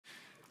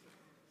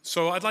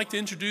So I'd like to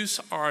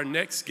introduce our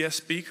next guest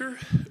speaker,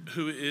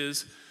 who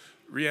is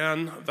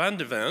Rianne van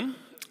de Ven.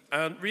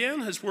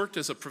 Rianne has worked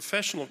as a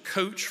professional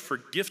coach for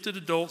gifted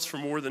adults for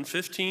more than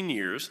 15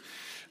 years.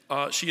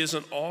 She is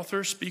an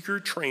author,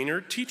 speaker,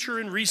 trainer, teacher,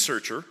 and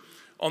researcher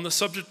on the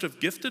subject of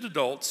gifted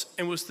adults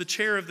and was the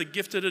chair of the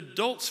Gifted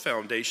Adults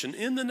Foundation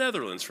in the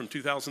Netherlands from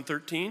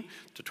 2013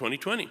 to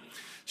 2020.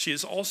 She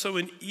is also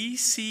an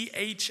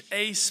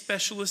ECHA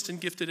specialist in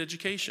gifted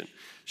education.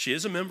 She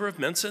is a member of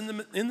Mensa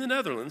in the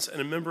Netherlands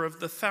and a member of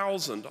the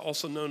 1000,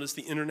 also known as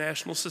the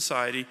International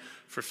Society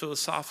for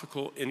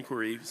Philosophical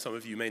Inquiry. Some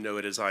of you may know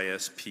it as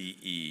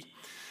ISPE.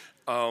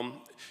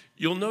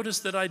 You'll notice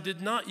that I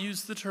did not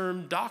use the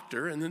term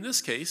doctor, and in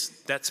this case,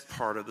 that's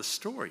part of the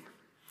story.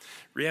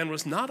 Rianne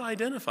was not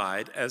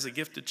identified as a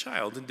gifted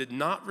child and did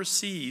not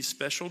receive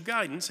special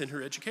guidance in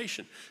her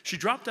education. She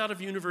dropped out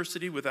of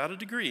university without a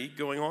degree,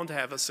 going on to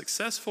have a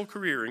successful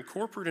career in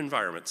corporate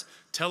environments,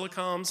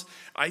 telecoms,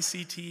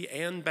 ICT,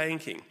 and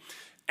banking.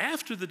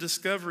 After the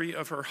discovery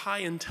of her high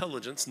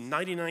intelligence,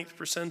 99th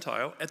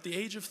percentile, at the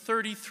age of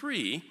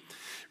 33,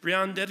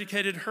 Rianne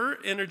dedicated her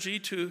energy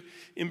to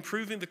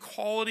improving the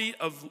quality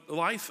of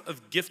life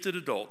of gifted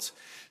adults.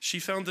 She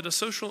founded a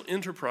social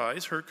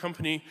enterprise, her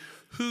company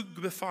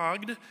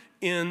Hugbefagd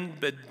in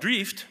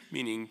Bedrift,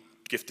 meaning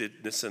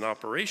giftedness in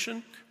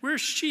operation, where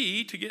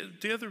she,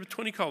 together with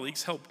 20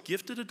 colleagues, helped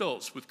gifted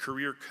adults with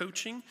career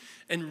coaching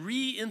and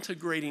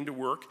reintegrating to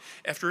work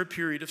after a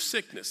period of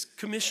sickness,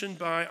 commissioned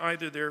by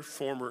either their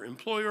former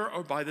employer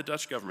or by the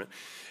Dutch government.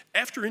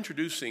 After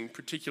introducing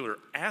particular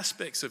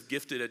aspects of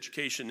gifted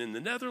education in the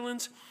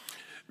Netherlands,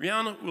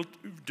 Rianne will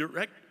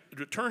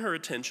turn her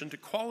attention to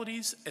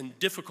qualities and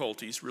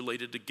difficulties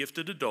related to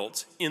gifted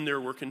adults in their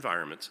work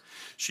environments.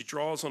 She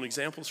draws on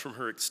examples from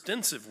her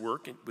extensive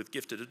work with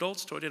gifted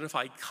adults to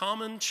identify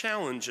common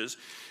challenges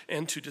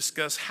and to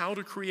discuss how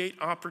to create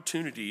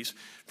opportunities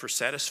for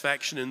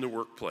satisfaction in the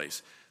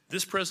workplace.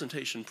 This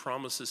presentation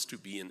promises to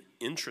be an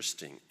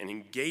interesting and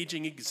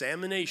engaging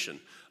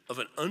examination of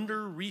an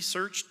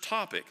under-researched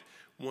topic,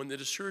 one that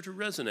is sure to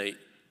resonate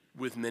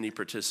with many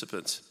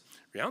participants.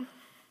 Rianne?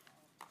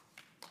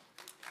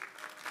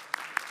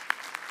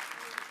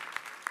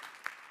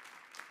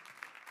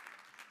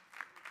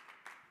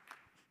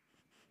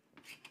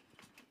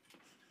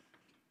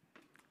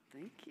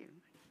 Thank you.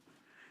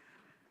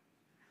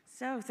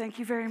 So, thank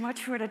you very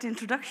much for that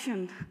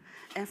introduction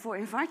and for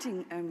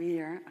inviting me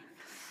here.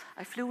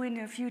 I flew in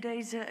a few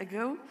days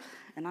ago,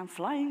 and I'm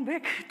flying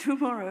back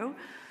tomorrow.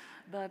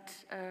 But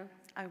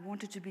I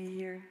wanted to be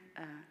here,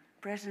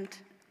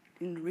 present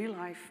in real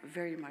life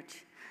very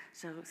much.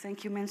 So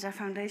thank you, Mensa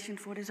Foundation,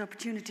 for this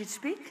opportunity to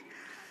speak.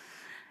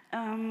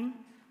 I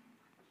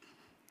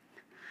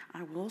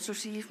will also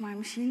see if my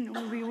machine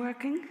will be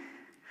working.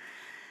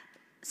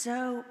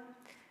 So,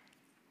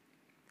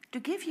 to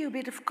give you a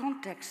bit of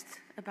context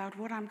about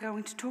what I'm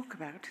going to talk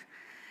about,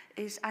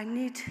 is I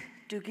need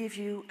to give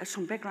you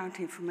some background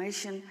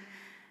information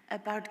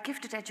about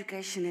gifted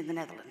education in the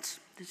Netherlands,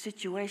 the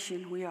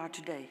situation we are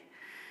today.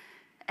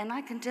 And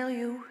I can tell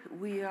you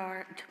we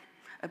are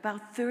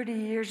about 30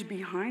 years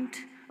behind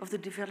of the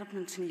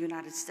developments in the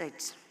United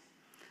States.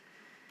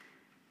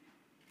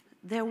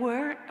 There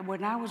were,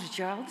 when I was a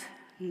child,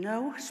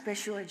 no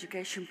special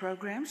education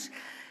programs.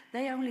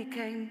 They only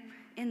came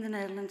in the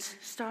Netherlands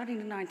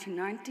starting in the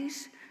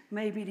 1990s,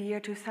 maybe the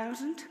year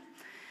 2000.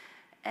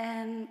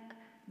 And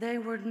they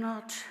were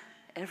not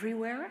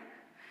everywhere.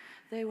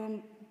 They were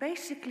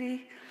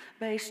basically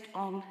based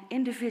on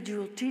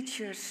individual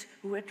teachers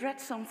who had read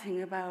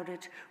something about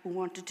it, who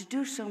wanted to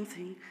do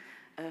something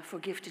for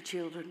gifted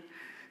children.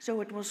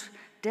 So it was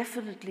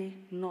definitely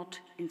not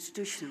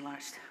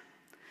institutionalized.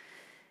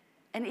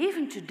 And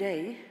even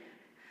today,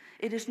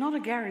 it is not a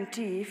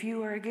guarantee if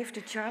you are a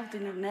gifted child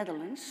in the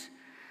Netherlands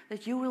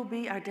that you will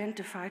be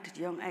identified at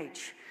a young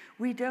age.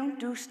 We don't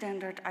do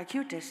standard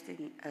IQ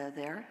testing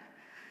there.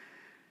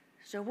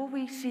 So what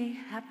we see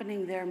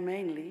happening there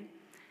mainly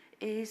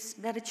is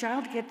that a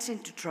child gets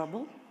into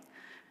trouble,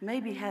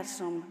 maybe has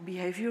some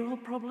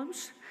behavioral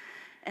problems,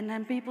 and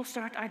then people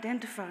start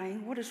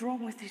identifying what is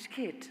wrong with this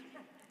kid.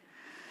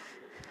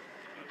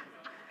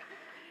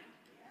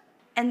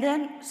 And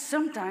then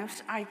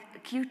sometimes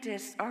IQ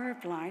tests are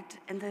applied,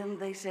 and then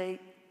they say,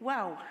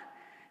 wow,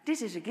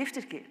 this is a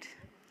gifted kid.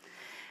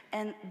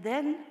 And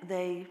then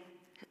they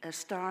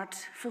start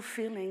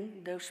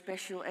fulfilling those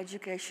special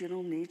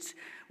educational needs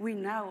we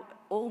now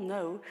all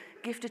know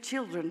gifted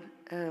children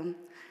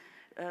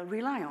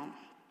rely on.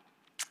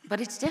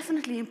 But it's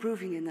definitely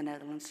improving in the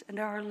Netherlands. And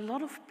there are a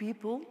lot of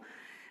people,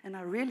 and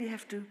I really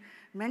have to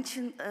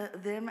mention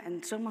them,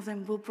 and some of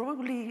them will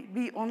probably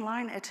be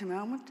online at the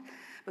moment,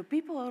 but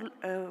people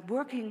are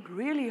working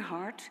really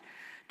hard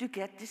to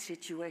get the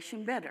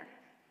situation better.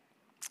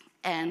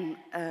 And,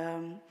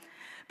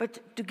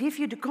 but to give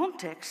you the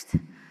context,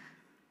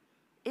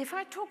 if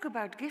I talk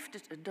about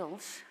gifted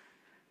adults,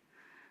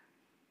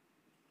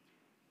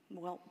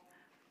 well,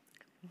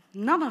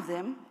 none of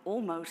them,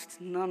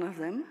 almost none of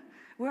them,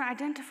 were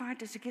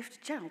identified as a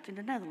gifted child in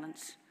the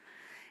Netherlands.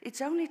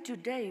 It's only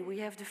today we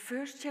have the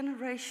first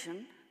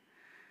generation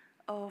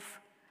of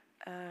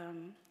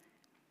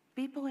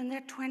people in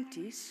their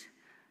 20s,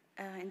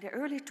 in their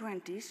early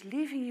 20s,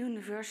 leaving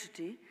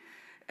university,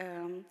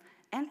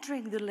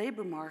 entering the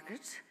labor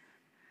market,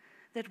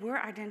 that were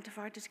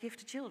identified as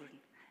gifted children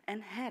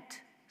and had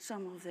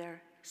some of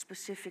their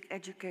specific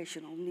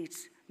educational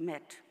needs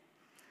met.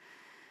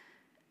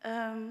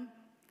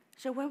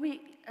 So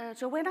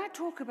when I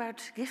talk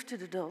about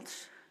gifted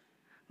adults,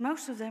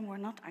 most of them were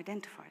not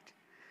identified.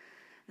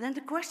 Then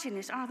the question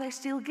is, are they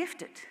still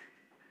gifted?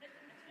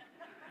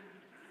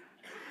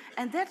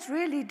 And that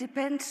really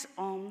depends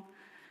on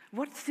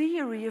what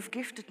theory of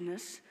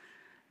giftedness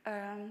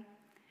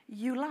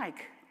you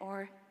like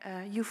or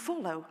you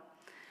follow.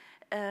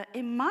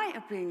 In my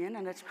opinion,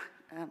 and that's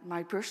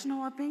my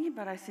personal opinion,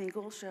 but I think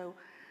also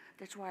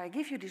that's why I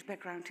give you this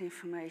background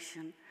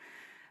information,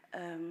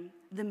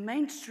 the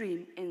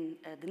mainstream in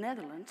the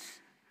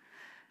Netherlands,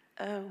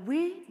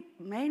 we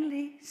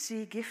mainly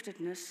see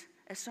giftedness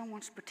as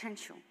someone's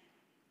potential.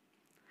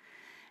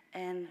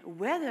 And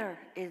whether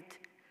it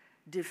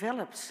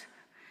develops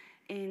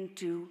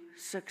into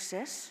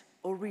success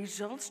or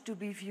results to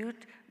be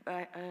viewed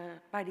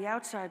by the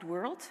outside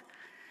world,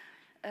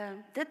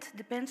 that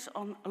depends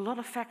on a lot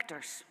of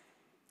factors.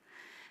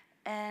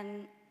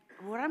 And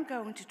what I'm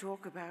going to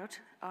talk about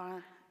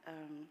are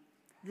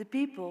the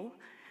people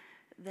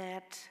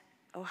that,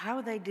 or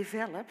how they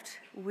developed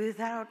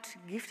without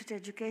gifted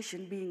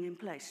education being in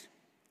place.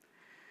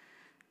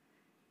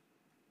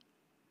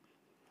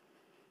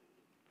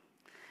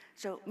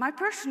 So my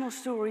personal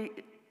story,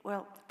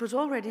 well, it was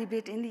already a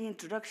bit in the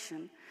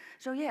introduction.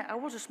 So yeah, I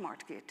was a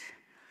smart kid.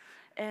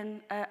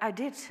 And I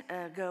did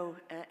go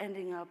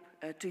ending up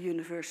to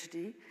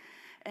university.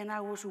 And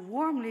I was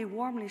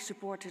warmly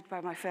supported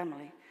by my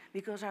family,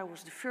 because I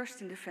was the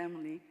first in the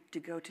family to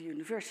go to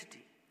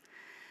university.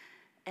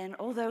 And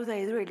although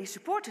they really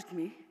supported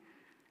me,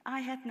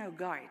 I had no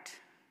guide.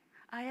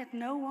 I had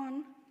no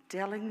one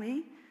telling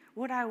me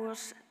what I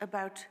was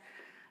about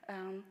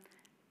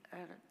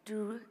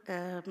to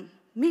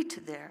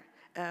meet there,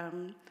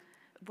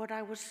 what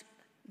I was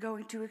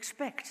going to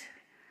expect,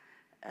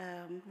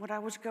 what I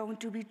was going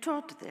to be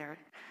taught there.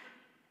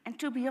 And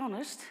to be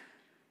honest,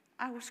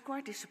 I was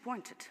quite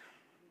disappointed.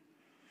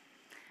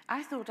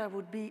 I thought I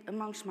would be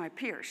amongst my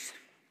peers,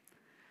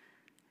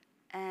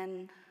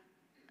 and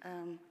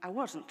I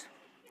wasn't.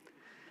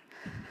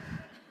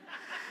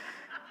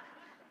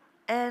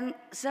 And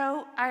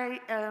so I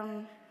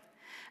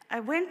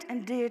went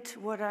and did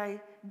what I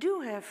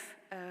do have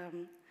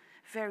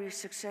very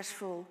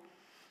successful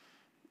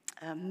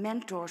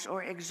mentors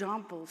or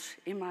examples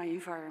in my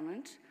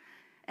environment,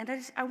 and that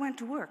is I went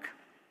to work.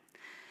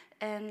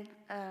 And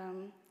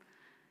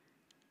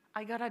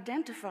I got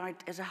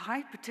identified as a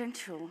high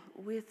potential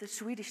with the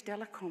Swedish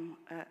telecom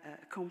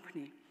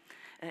company,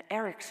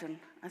 Ericsson.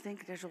 I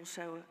think it's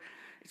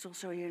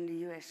also here in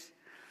the US.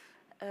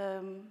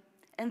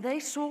 And they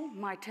saw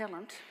my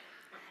talent,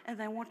 and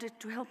they wanted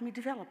to help me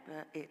develop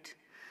it.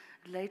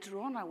 Later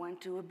on, I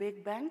went to a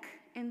big bank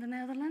in the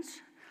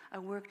Netherlands. I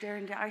worked there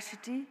in the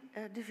ICT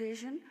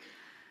division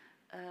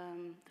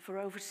for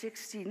over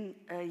 16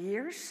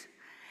 years.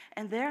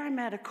 And there I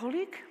met a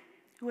colleague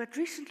who had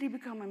recently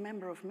become a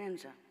member of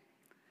Mensa.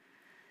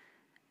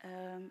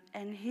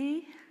 And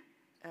he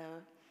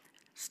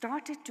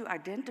started to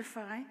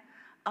identify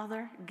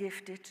other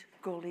gifted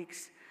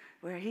colleagues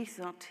where he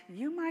thought,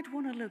 you might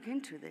want to look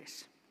into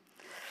this.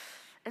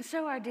 And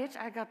so I did.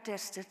 I got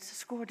tested,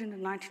 scored in the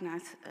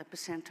 99th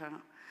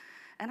percentile.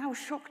 And I was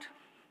shocked.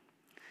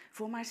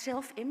 For my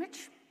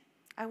self-image,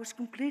 I was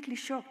completely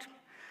shocked.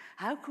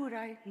 How could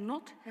I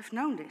not have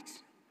known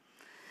this?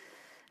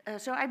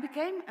 So I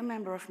became a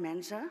member of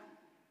Mensa,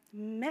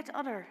 met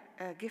other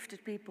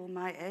gifted people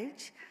my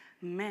age.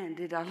 Man,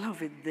 did I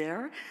love it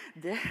there.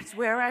 That's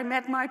where I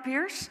met my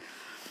peers.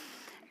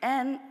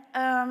 And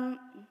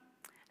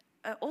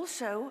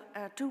also,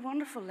 two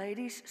wonderful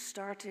ladies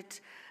started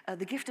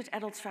the Gifted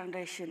Adults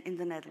Foundation in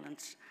the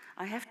Netherlands.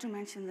 I have to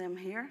mention them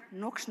here.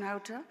 Nox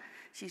Nauta,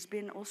 she's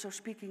been also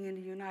speaking in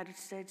the United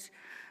States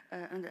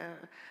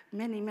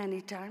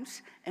many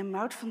times. And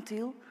Maud van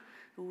Tiel,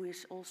 who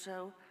is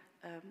also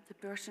the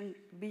person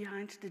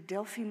behind the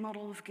Delphi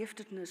model of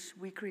giftedness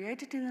we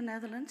created in the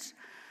Netherlands.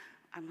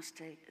 I must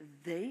say,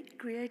 they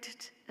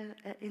created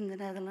in the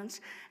Netherlands,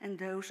 and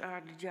those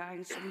are the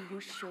giants on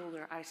whose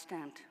shoulder I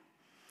stand.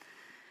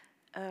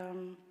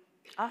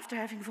 After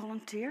having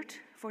volunteered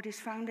for this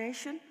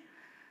foundation,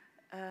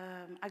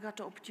 I got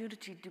the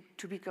opportunity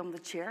to become the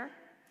chair,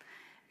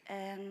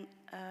 and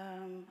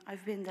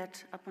I've been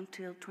that up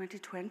until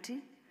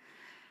 2020.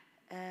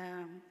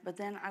 But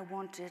then I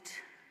wanted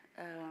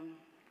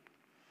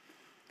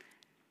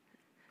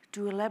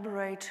to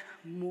elaborate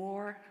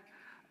more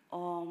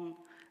on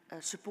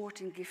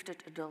supporting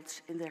gifted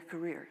adults in their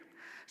career.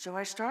 So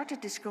I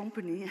started this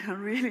company, and I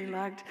really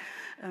liked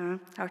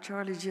how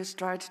Charlie just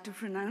tried to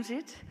pronounce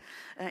it.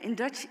 In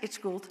Dutch, it's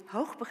called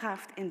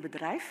Hoogbegaafd in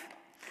Bedrijf.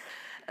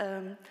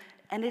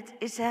 And it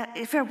is,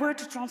 if I were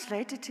to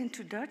translate it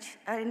into Dutch,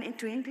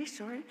 into English,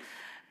 sorry,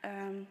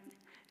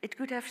 it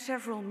could have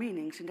several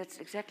meanings, and that's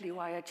exactly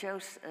why I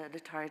chose the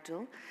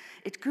title.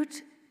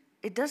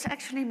 It does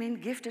actually mean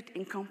gifted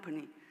in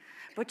company,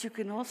 but you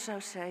can also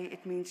say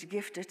it means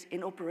gifted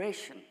in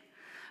operation.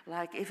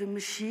 Like if a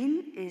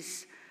machine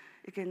is,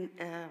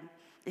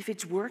 if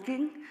it's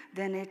working,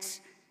 then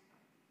it's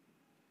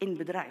in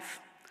bedrijf.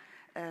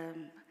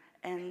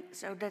 And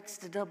so that's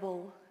the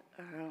double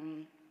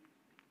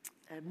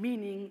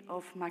meaning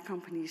of my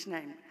company's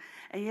name.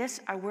 And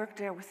yes, I work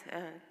there with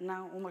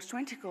now almost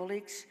 20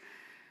 colleagues,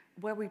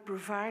 where we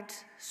provide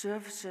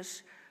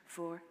services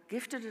for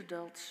gifted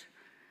adults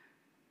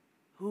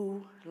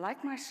who,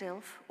 like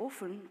myself,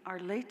 often are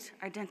late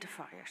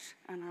identifiers.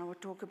 And I will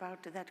talk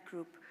about that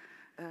group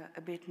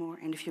a bit more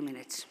in a few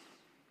minutes.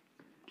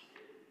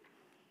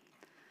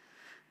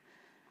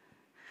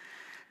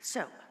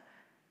 So,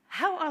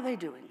 how are they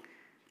doing?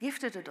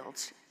 Gifted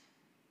adults.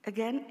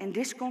 Again, in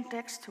this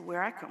context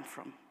where I come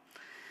from.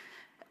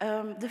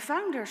 The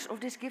founders of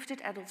this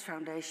Gifted Adults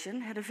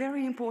Foundation had a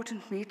very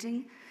important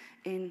meeting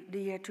in the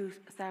year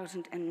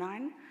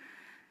 2009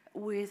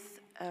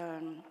 with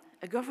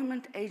a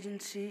government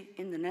agency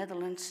in the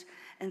Netherlands,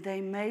 and they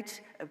made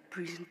a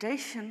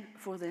presentation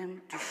for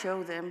them to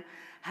show them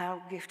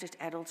how gifted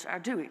adults are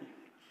doing.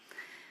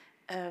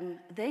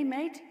 They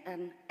made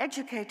an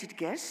educated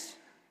guess.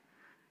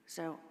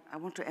 So I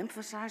want to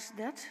emphasize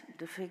that.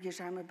 The figures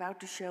I'm about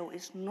to show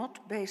is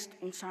not based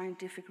on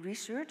scientific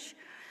research,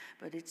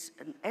 but it's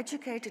an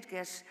educated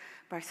guess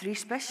by 3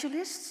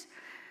 specialists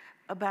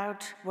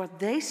about what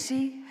they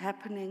see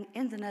happening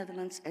in the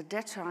Netherlands at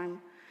that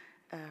time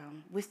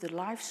with the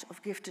lives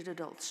of gifted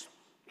adults.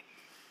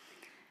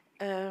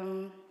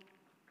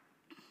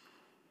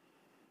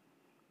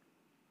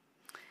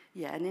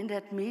 Yeah, and in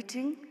that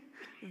meeting,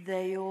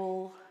 they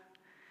all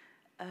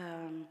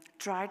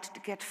tried to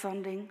get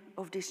funding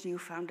of this new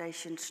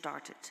foundation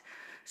started.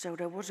 So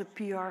there was a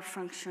PR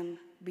function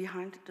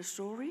behind the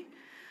story,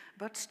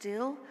 but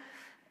still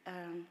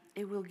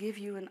it will give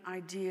you an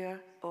idea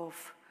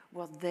of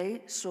what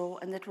they saw,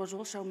 and that was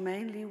also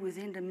mainly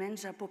within the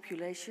Mensa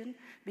population,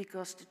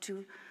 because the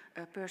 2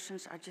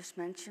 persons I just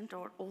mentioned,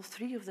 or all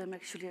 3 of them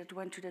actually that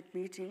went to that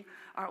meeting,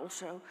 are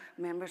also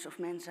members of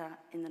Mensa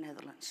in the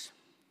Netherlands.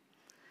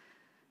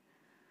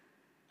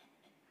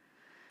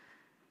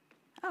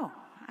 Oh,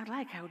 I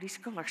like how these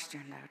colors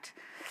turned out.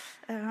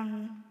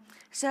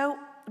 So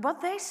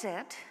what they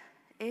said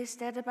is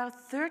that about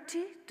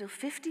 30 to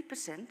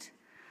 50%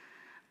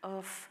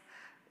 of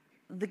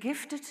the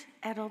gifted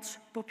adults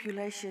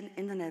population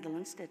in the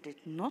Netherlands that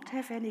did not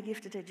have any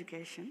gifted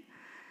education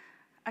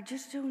are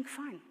just doing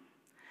fine.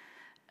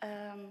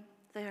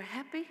 They are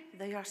happy,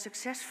 they are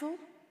successful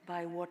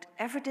by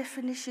whatever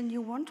definition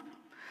you want,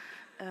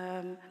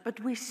 but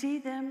we see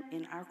them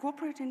in our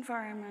corporate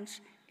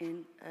environments,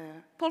 in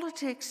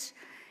politics,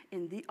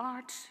 in the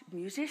arts,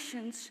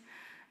 musicians.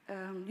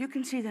 You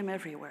can see them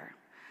everywhere.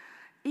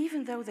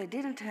 Even though they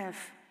didn't have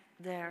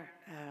the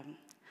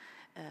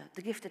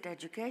gifted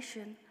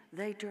education,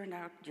 they turned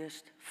out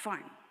just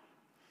fine.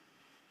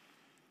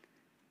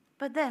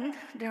 But then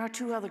there are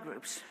 2 other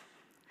groups.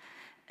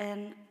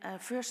 And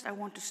first I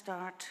want to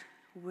start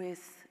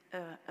with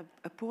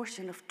a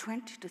portion of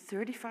 20 to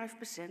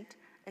 35%,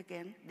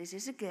 again, this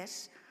is a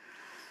guess,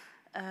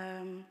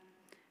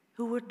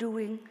 who were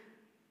doing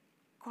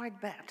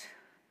quite bad.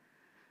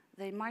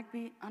 They might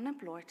be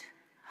unemployed,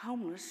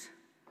 homeless,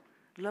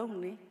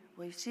 lonely,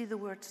 well, you see the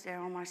words there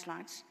on my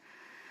slides,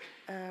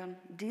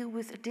 deal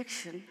with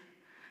addiction,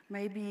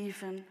 maybe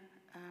even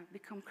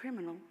become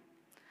criminal,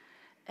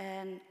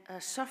 and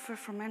suffer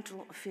from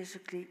mental or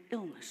physical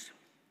illness.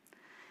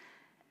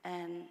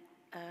 And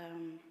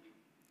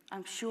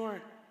I'm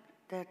sure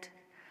that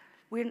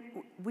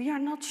we are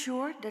not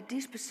sure that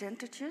these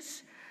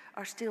percentages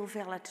are still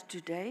valid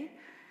today,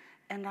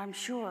 and I'm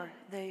sure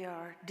they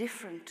are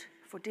different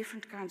for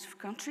different kinds of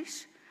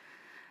countries.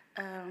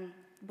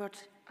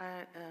 But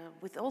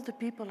with all the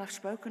people I've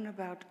spoken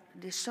about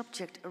this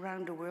subject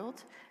around the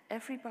world,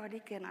 everybody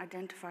can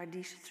identify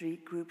these 3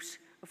 groups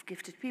of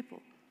gifted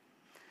people.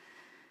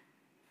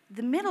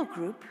 The middle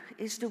group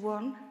is the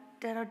one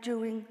that are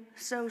doing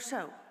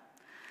so-so.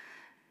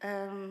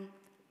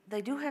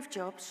 They do have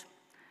jobs,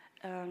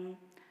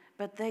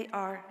 but they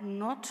are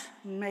not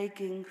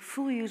making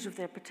full use of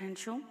their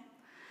potential.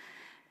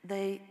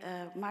 They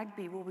might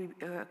be what we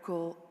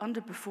call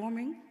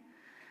underperforming,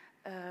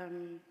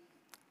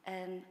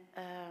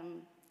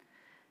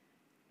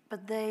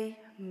 but they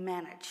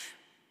manage.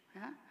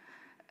 Yeah?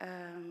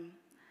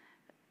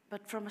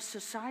 But from a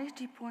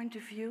society point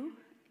of view,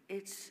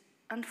 it's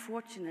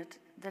unfortunate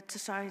that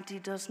society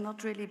does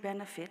not really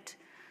benefit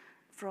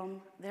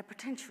from their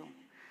potential.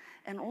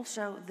 And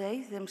also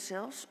they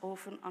themselves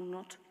often are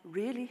not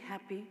really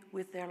happy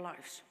with their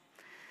lives.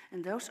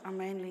 And those are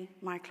mainly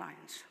my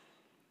clients.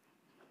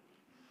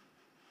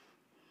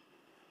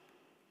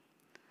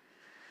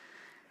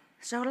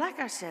 So like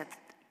I said,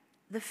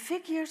 the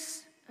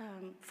figures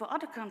for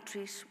other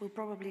countries will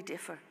probably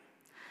differ.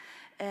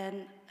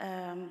 And,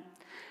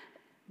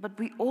 but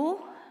we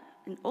all,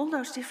 in all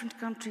those different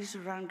countries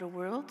around the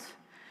world,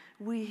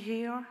 we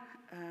hear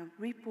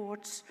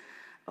reports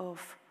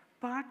of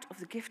part of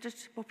the gifted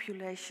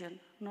population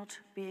not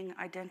being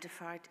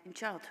identified in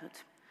childhood.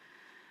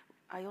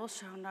 I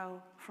also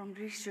know from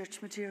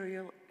research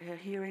material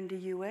here in the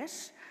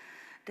US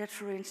that,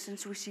 for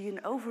instance, we see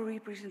an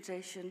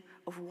overrepresentation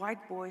of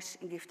white boys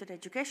in gifted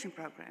education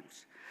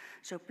programs.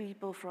 So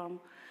people from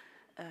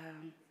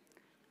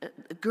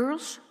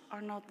girls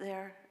are not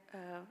there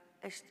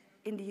as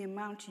in the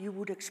amount you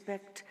would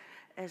expect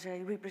as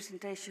a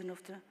representation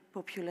of the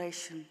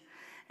population.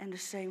 And the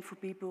same for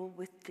people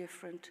with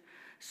different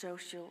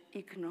social,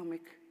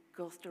 economic,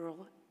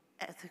 cultural,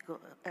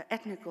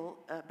 ethnical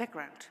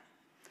background.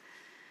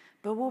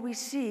 But what we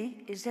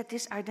see is that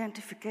this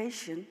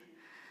identification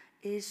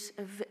is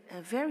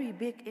a very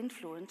big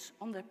influence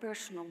on their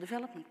personal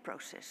development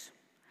process.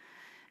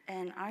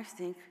 And I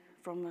think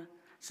from a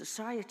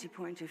society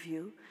point of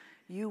view,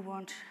 you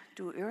want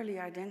to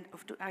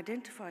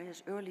identify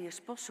as early as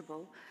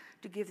possible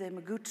to give them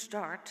a good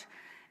start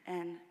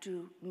and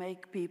to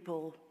make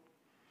people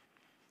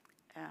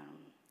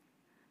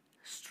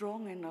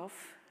strong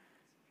enough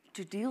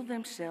to deal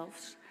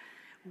themselves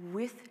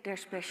with their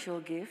special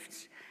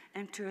gifts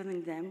and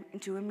turning them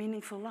into a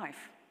meaningful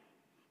life.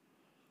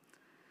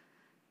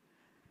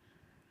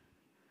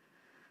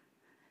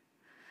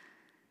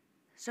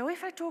 So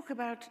if I talk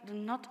about the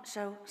not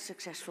so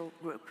successful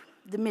group,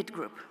 the mid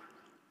group,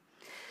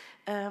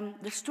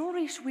 the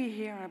stories we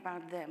hear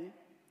about them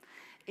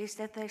is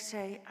that they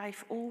say,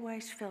 I've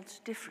always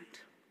felt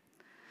different.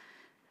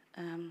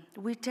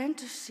 We tend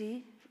to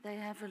see they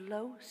have a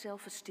low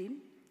self-esteem.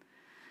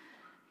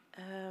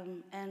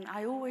 And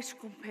I always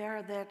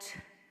compare that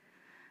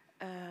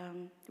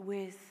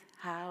with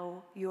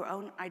how your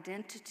own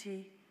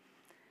identity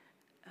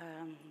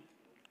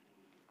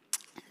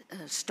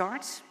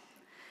starts.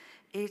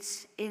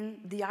 It's in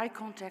the eye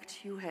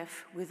contact you have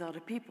with other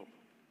people.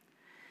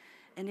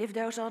 And if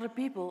those other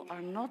people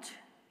are not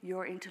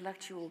your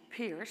intellectual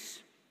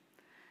peers,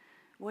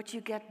 what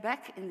you get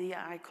back in the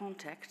eye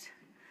contact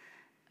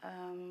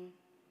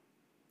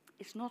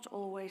is not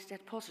always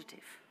that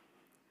positive.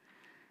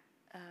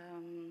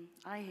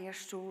 I hear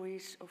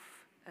stories of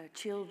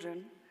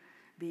children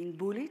being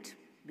bullied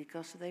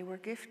because they were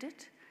gifted.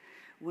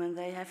 When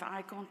they have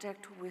eye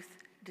contact with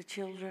the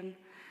children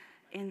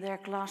in their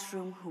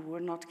classroom who were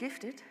not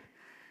gifted,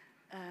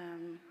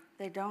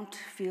 they don't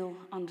feel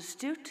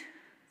understood.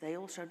 They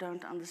also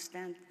don't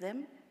understand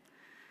them.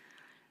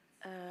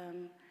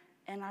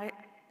 And I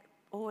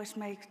always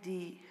make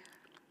the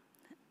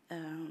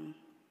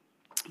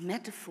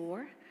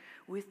metaphor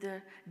with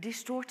the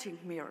distorting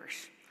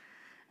mirrors.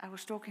 I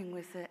was talking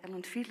with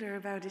Ellen Fiedler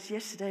about this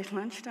yesterday at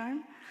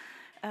lunchtime.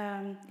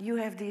 You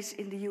have these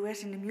in the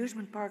US in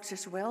amusement parks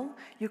as well.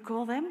 You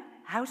call them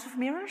house of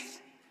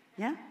mirrors,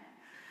 yeah?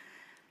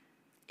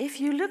 If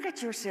you look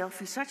at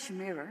yourself in such a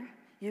mirror,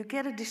 you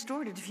get a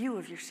distorted view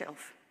of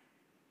yourself.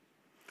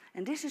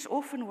 And this is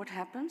often what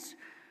happens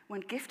when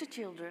gifted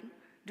children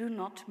do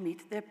not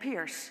meet their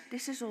peers.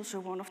 This is also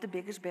one of the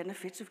biggest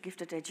benefits of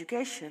gifted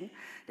education,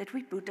 that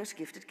we put those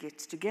gifted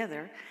kids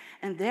together,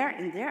 and there,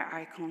 in their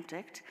eye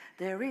contact,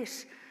 there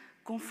is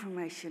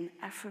confirmation,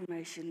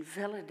 affirmation,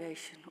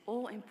 validation,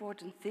 all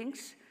important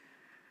things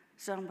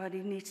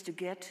somebody needs to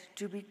get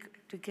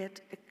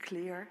a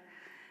clear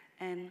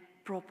and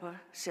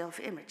proper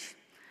self-image.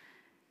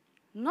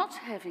 Not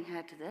having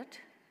had that,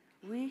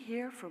 we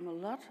hear from a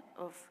lot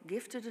of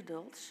gifted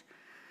adults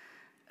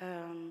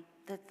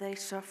that they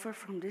suffer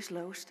from this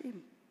low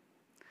esteem.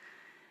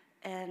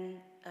 And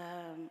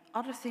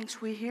other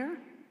things we hear,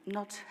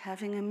 not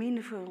having a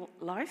meaningful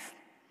life.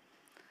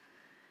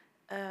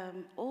 I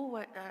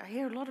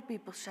hear a lot of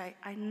people say,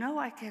 I know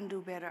I can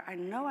do better, I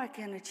know I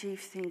can achieve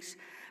things,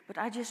 but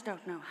I just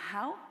don't know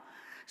how.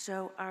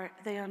 So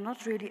they are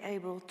not really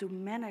able to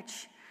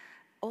manage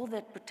all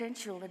that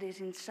potential that is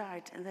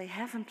inside, and they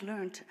haven't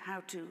learned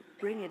how to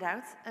bring it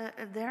out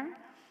there.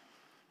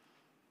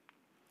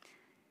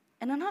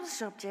 And another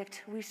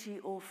subject we see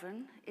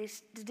often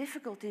is the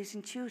difficulties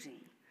in choosing,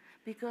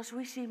 because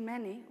we see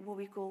many what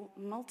we call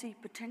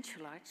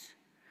multi-potentialites.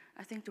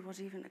 I think there was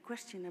even a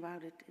question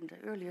about it in the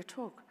earlier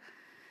talk.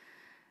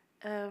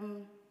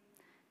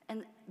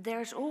 And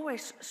there's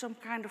always some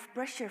kind of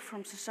pressure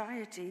from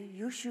society.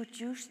 You should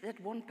choose that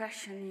one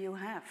passion you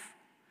have.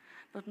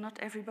 But not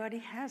everybody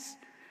has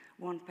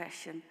one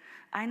passion.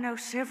 I know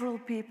several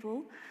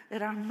people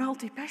that are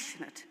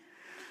multi-passionate,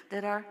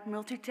 that are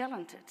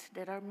multi-talented,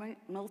 that are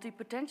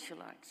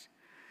multi-potentialites.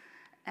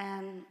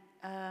 And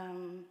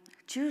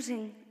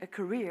choosing a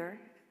career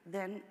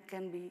then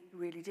can be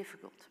really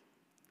difficult.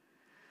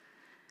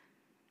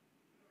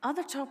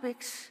 Other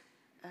topics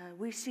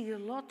we see a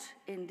lot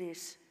in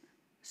this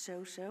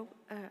so-so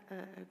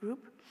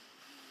group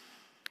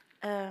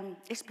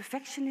is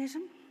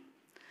perfectionism,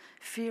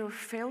 fear of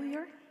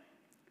failure,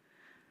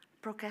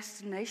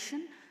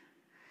 procrastination,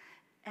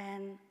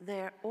 and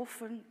they're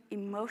often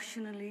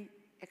emotionally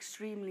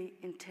extremely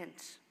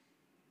intense.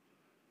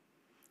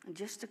 And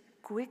just a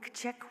quick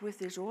check with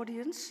this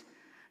audience.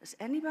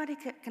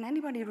 Can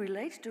anybody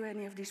relate to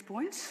any of these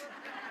points?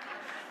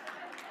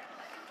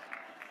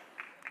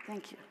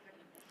 Thank you.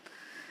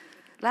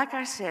 Like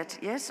I said,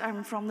 yes,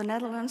 I'm from the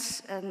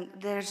Netherlands, and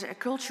there's a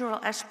cultural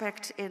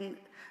aspect in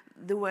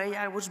the way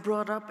I was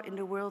brought up in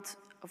the world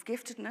of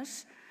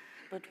giftedness,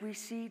 but we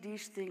see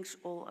these things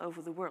all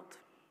over the world.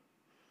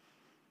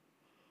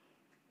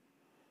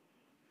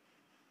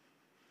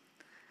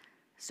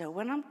 So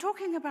when I'm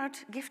talking about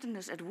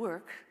giftedness at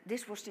work,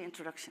 this was the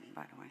introduction,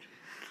 by the way.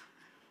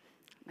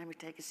 Let me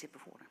take a sip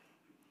of water.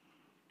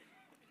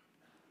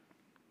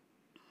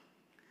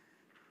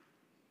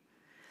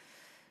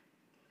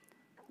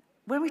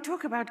 When we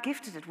talk about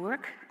gifted at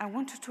work, I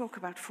want to talk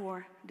about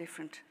 4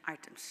 different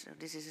items. So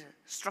this is a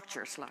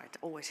structure slide,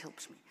 always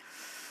helps me.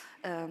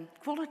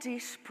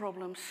 Qualities,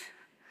 problems,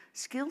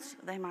 skills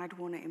they might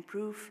want to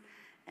improve,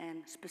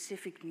 and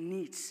specific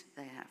needs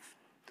they have.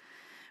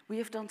 We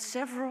have done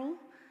several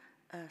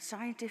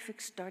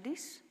scientific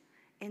studies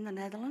in the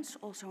Netherlands,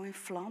 also in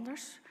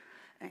Flanders,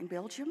 in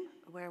Belgium,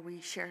 where we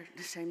share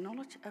the same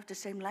knowledge, the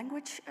same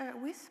language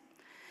with.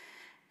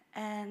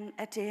 And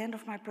at the end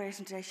of my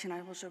presentation, I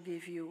also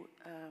give you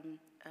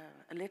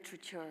a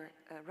literature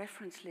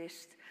reference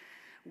list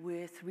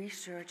with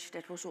research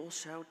that was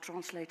also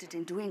translated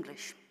into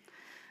English.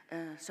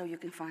 So you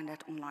can find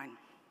that online.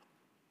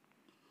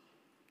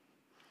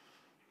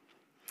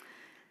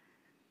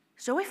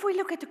 So if we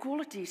look at the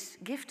qualities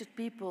gifted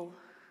people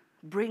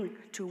bring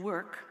to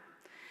work,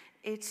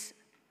 it's,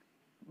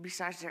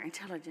 besides their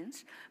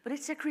intelligence, but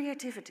it's their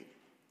creativity.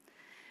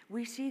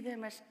 We see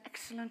them as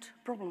excellent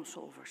problem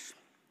solvers.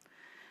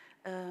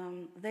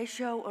 They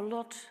show a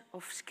lot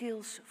of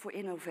skills for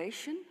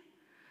innovation.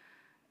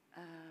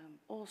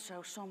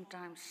 Also,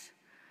 sometimes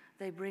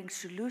they bring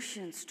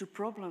solutions to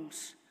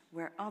problems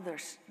where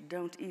others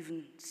don't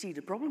even see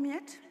the problem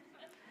yet.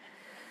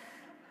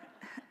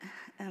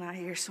 And I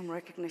hear some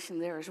recognition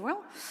there as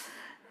well.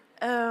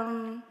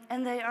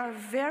 And they are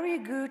very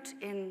good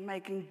in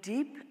making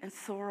deep and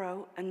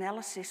thorough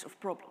analysis of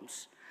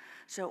problems.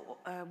 So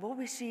what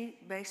we see,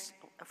 based,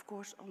 of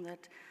course, on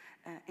that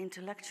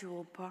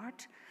intellectual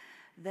part,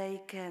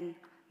 they can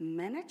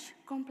manage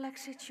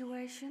complex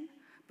situations,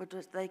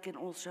 but they can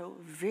also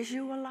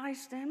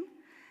visualize them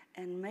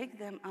and make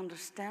them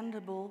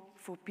understandable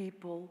for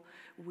people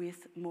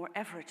with more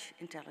average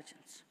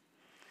intelligence.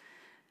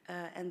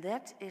 And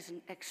that is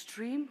an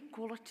extreme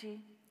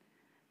quality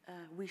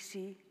we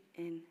see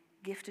in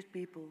gifted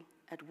people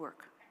at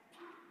work.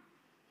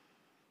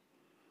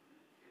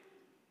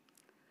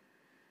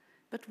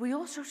 But we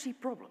also see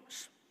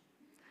problems.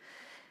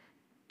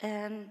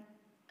 And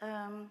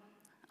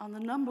on the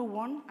number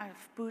 1,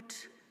 I've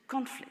put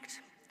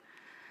conflict.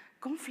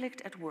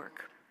 Conflict at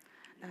work.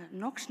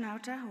 Nox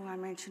Nauta, who I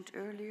mentioned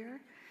earlier,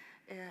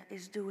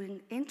 is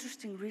doing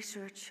interesting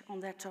research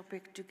on that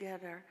topic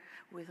together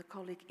with a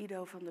colleague,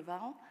 Ido van der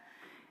Waal.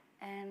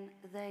 And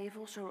they've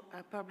also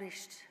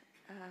published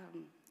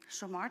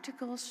some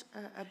articles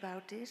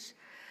about this.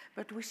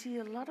 But we see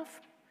a lot of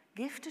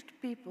gifted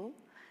people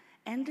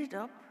ended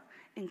up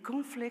in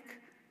conflict,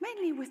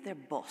 mainly with their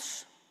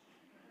boss.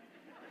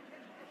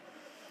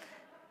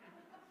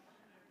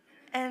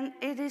 And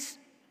it is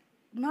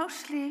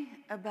mostly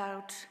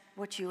about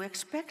what you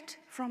expect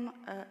from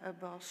a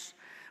boss.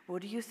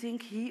 What do you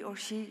think he or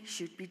she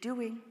should be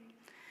doing?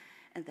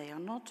 And they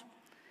are not.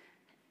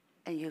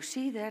 And you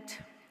see that,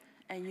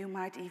 and you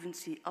might even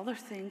see other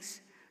things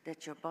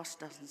that your boss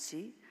doesn't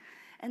see.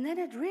 And then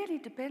it really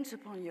depends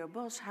upon your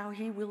boss how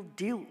he will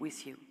deal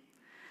with you.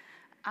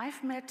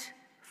 I've met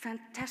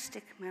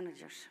fantastic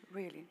managers,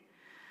 really,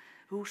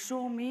 who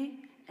saw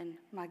me and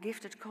my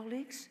gifted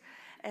colleagues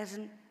as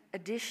an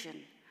addition,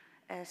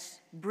 as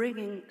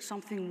bringing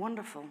something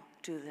wonderful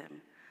to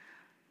them.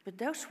 But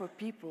those were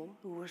people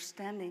who were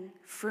standing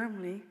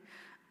firmly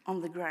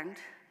on the ground.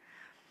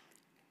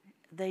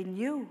 They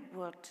knew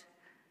what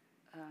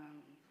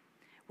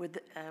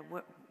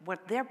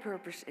their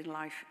purpose in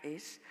life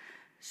is,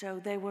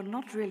 so they were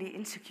not really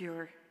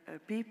insecure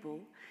people,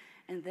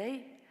 and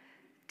they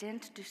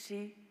tend to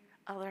see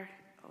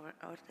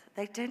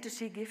they tend to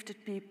see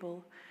gifted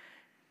people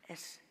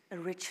as a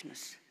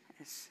richness,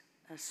 as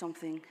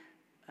something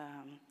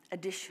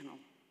additional.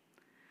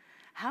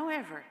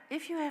 However,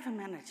 if you have a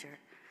manager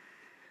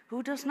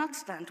who does not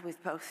stand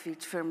with both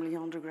feet firmly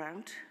on the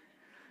ground,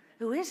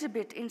 who is a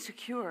bit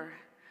insecure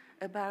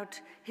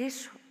about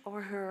his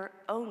or her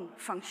own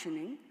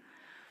functioning,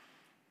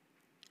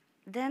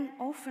 then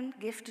often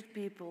gifted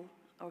people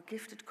or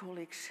gifted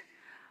colleagues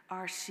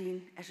are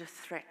seen as a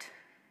threat.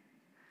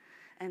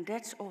 And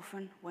that's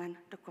often when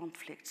the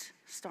conflicts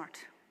start.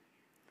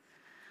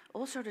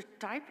 Also, the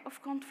type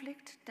of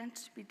conflict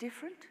tends to be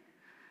different.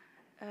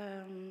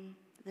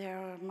 They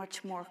are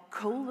much more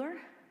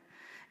colder,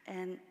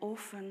 and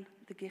often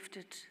the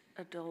gifted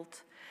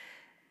adult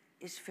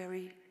is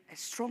very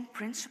strong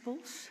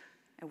principles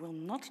and will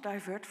not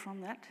divert from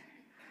that.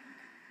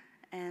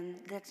 And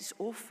that is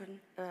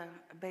often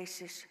a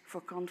basis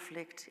for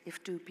conflict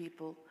if 2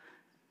 people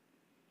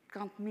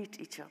can't meet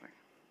each other.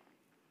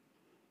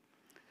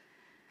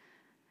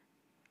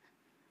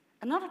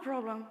 Another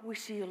problem we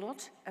see a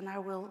lot, and I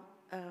will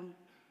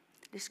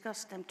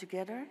discuss them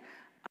together,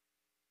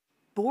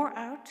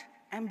 bore-out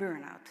and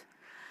burnout.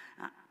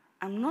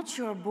 I'm not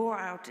sure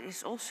bore-out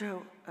is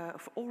also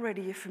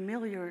already a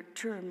familiar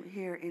term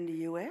here in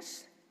the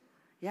US.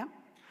 Yeah?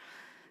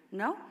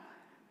 No?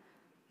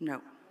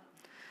 No.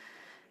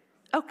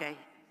 Okay,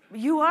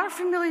 you are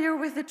familiar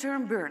with the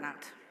term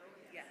burnout?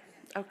 Yes.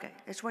 Okay,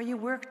 it's where you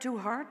work too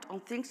hard on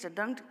things that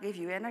don't give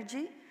you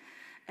energy,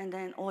 and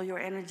then all your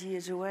energy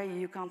is away,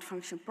 you can't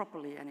function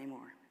properly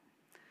anymore.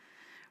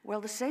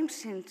 Well, the same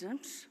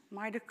symptoms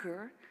might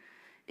occur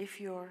if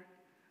you're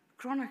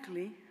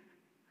chronically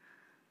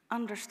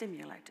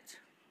understimulated.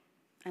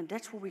 And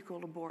that's what we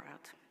call a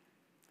bore-out.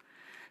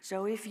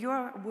 So if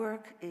your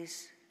work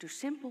is too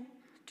simple,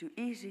 too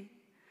easy,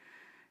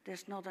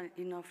 there's not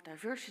enough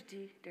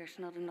diversity, there's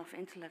not enough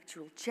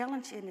intellectual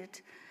challenge in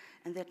it,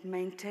 and that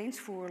maintains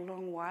for a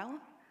long while,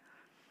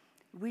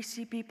 we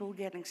see people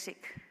getting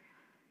sick.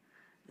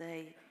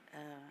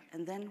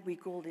 And then we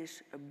call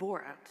this a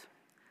bore-out.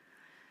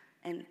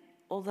 And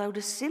although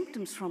the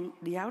symptoms from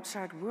the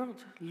outside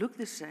world look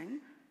the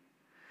same,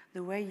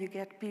 the way you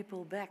get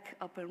people back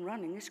up and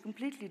running is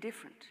completely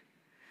different.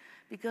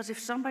 Because if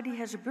somebody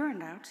has a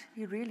burnout,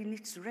 he really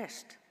needs to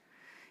rest.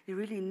 He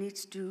really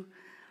needs to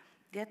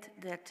get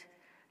that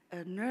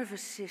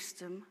nervous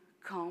system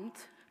calmed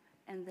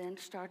and then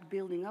start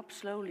building up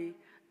slowly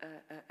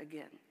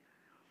again.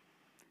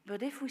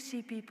 But if we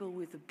see people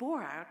with a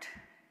bore-out,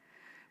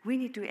 we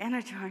need to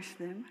energize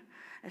them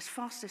as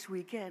fast as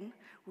we can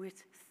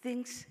with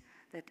things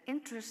that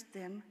interest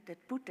them, that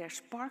put their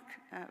spark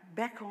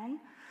back on.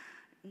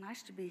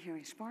 Nice to be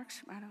hearing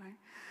sparks, by the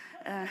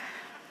way.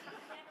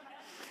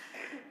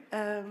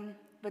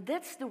 But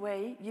that's the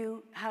way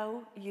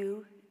how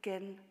you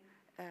can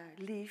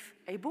leave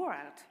a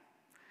bore-out,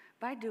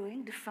 by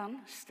doing the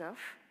fun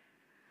stuff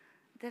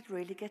that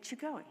really gets you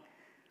going.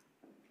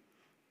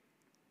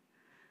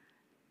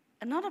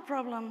 Another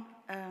problem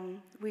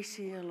we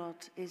see a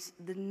lot is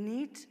the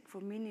need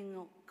for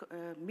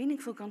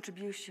meaningful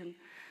contribution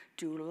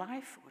to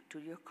life or to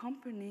your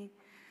company,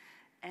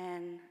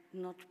 and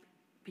not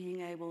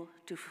being able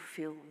to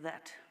fulfill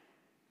that.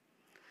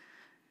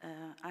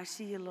 I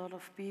see a lot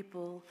of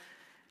people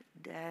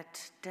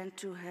that tend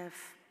to have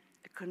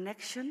a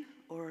connection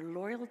or a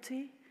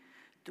loyalty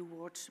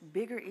towards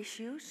bigger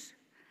issues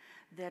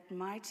that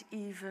might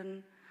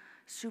even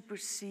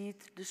supersede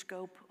the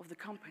scope of the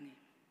company.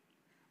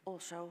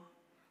 Also,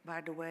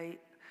 by the way,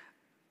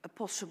 a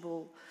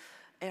possible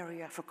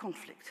area for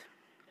conflict.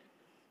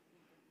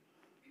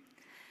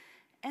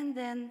 And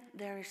then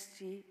there is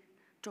the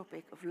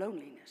topic of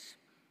loneliness.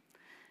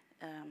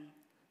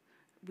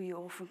 We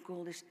often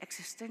call this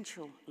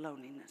existential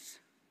loneliness.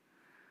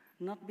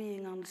 Not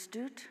being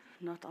understood,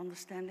 not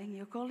understanding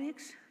your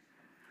colleagues,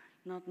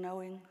 not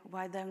knowing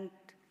why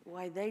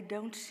they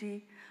don't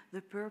see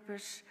the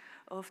purpose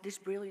of this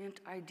brilliant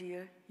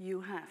idea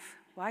you have.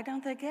 Why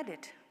don't they get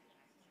it?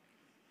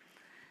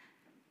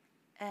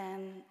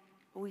 And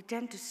we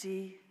tend to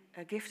see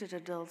gifted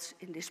adults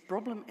in this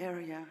problem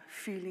area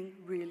feeling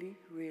really,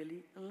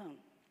 really alone.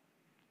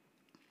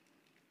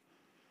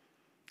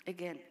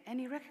 Again,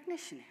 any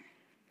recognition here?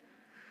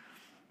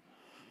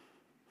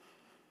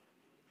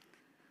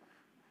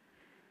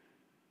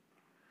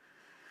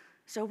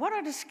 So what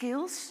are the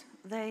skills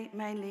they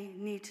mainly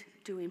need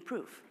to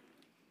improve?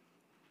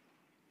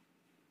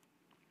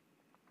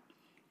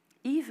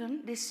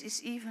 This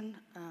is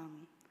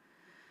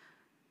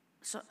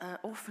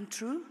often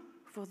true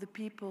for the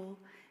people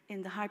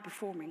in the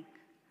high-performing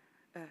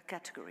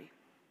category.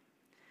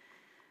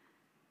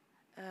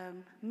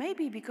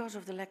 Maybe because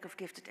of the lack of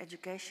gifted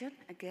education,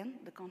 again,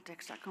 the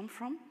context I come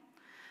from,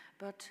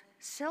 but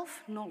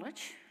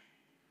self-knowledge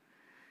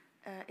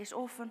is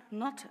often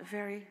not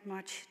very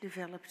much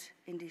developed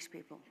in these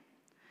people.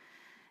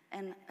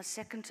 And a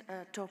second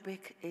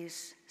topic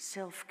is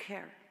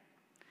self-care.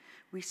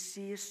 We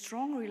see a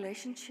strong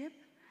relationship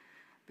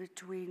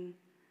between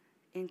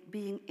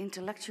being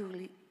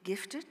intellectually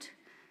gifted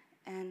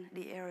and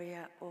the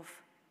area of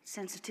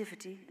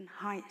sensitivity and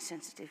high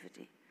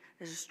sensitivity.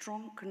 There's a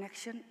strong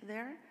connection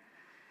there,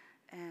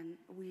 and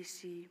we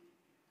see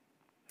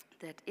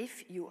that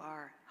if you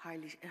are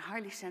a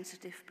highly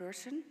sensitive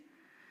person,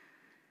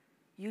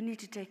 you need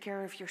to take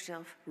care of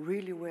yourself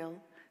really well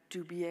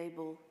to be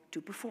able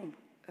to perform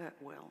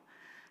well.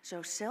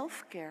 So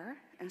self-care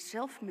and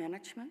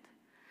self-management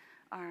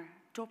are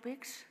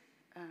topics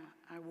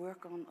I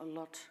work on a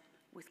lot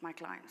with my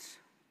clients.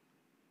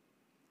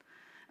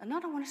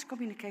 Another one is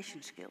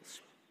communication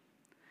skills.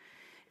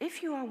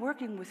 If you are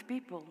working with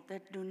people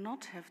that do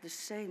not have the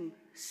same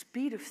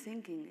speed of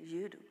thinking as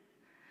you do,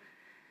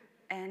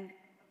 and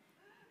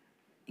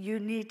you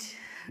need,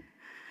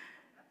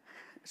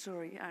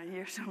 sorry, I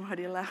hear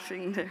somebody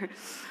laughing there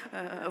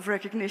of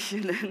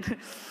recognition, and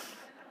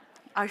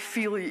I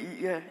feel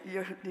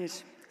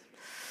this.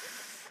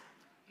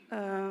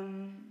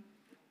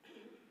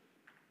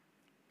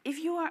 If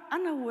you are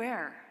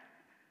unaware,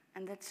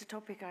 and that's a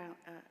topic I'll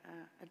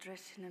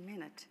address in a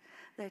minute,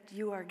 that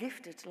you are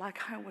gifted, like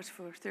I was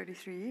for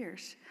 33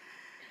 years,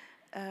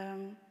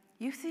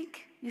 you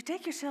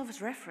take yourself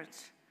as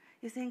reference.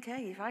 You think,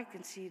 hey, if I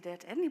can see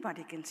that,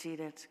 anybody can see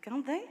that,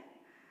 can't they?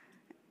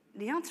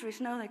 The answer is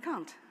no, they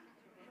can't.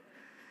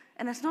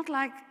 And it's not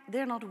like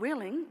they're not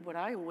willing, what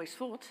I always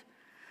thought,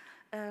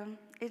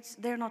 it's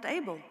they're not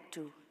able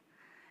to.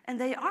 And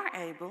they are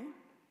able,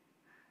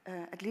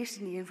 at least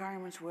in the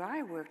environments where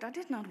I worked. I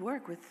did not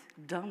work with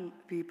dumb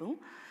people.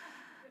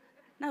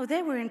 No,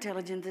 they were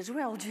intelligent as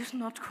well, just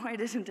not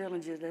quite as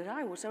intelligent as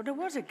I was. So there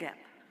was a gap.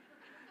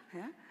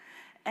 Yeah?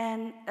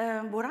 And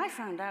what I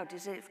found out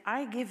is that if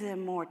I give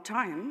them more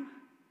time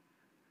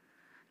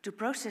to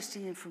process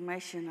the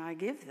information I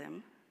give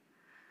them,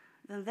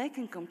 then they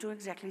can come to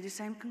exactly the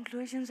same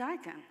conclusions I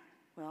can.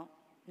 Well,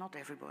 not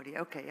everybody,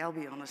 okay, I'll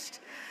be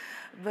honest.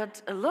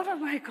 But a lot of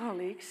my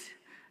colleagues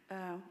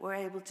were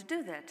able to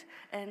do that.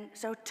 And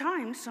so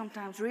time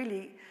sometimes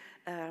really,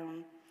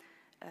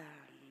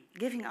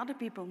 giving other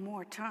people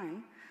more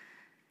time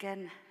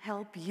can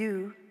help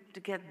you to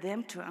get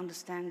them to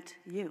understand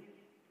you.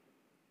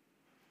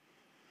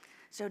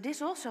 So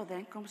this also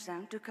then comes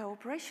down to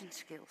cooperation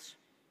skills.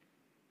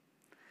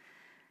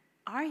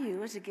 Are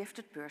you, as a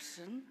gifted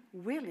person,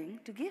 willing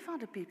to give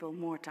other people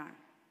more time?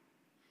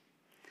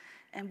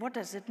 And what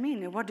does it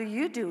mean? And what do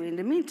you do in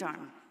the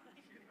meantime?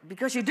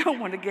 Because you don't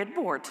want to get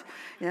bored.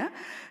 Yeah?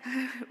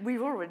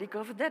 We've already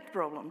covered that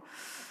problem.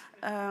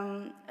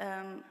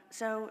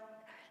 So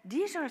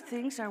these are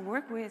things I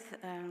work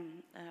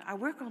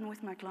on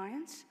with my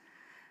clients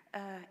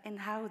in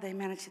how they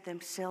manage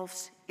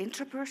themselves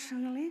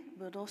intrapersonally,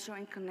 but also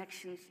in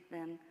connections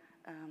then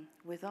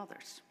with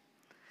others.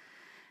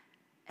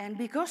 And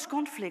because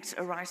conflicts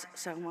arise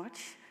so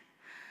much,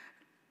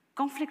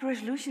 conflict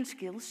resolution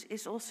skills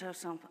is also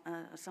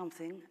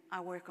something I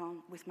work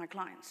on with my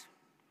clients.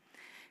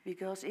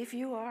 Because if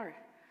you are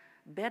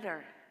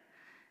better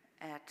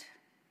at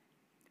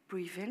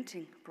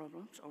preventing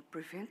problems or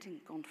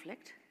preventing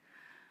conflict,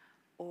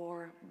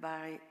 or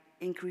by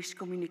increased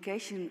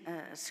communication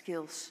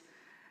skills,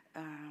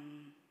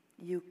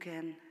 you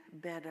can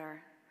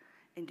better,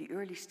 in the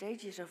early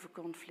stages of a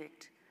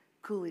conflict,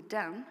 cool it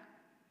down.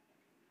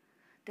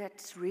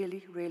 That's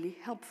really, really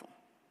helpful.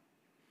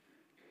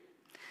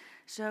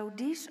 So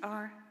these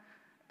are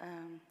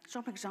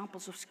some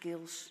examples of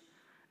skills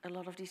a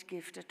lot of these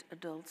gifted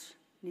adults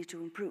need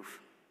to improve.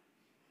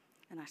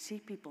 And I see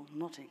people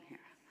nodding here.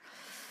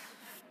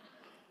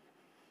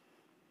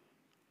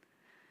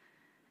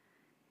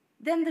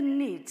 Then the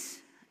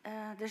needs.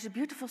 There's a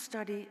beautiful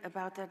study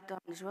about that done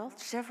as well,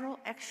 several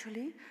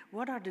actually.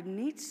 What are the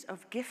needs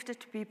of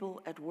gifted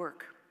people at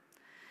work?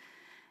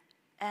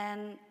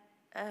 And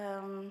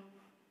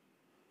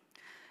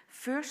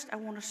first, I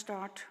want to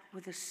start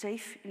with a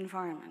safe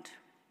environment.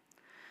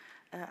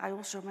 I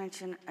also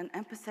mentioned an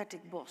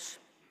empathetic boss.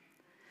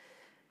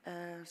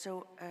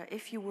 So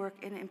if you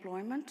work in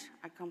employment,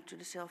 I come to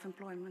the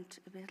self-employment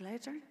a bit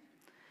later,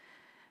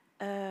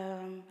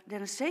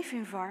 then a safe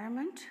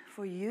environment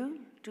for you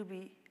to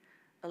be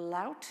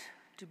allowed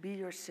to be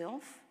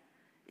yourself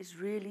is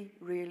really,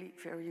 really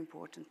very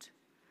important.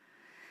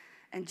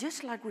 And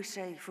just like we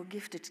say for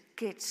gifted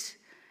kids,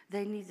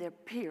 they need their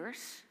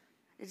peers,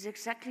 it's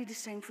exactly the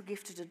same for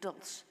gifted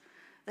adults.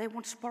 They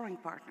want sparring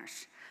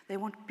partners. They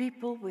want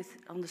people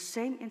on the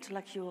same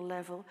intellectual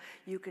level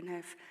you can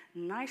have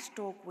nice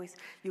talk with.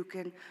 You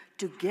can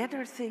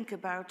together think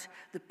about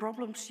the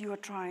problems you are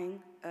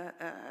trying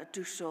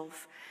to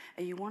solve.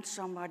 And you want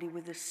somebody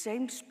with the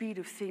same speed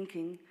of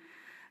thinking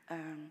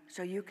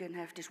so you can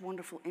have this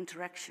wonderful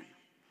interaction.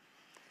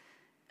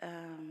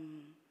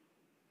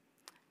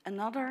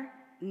 Another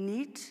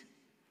need,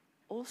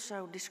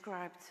 also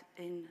described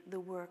in the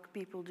work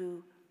people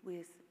do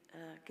with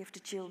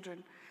gifted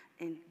children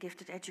in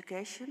gifted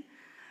education,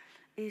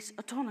 is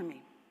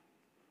autonomy.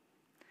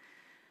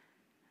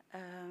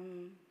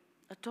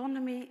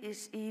 Autonomy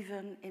is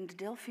even in the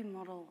Delphi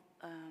model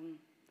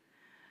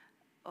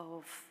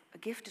of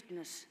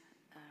giftedness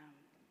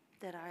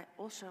that I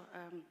also,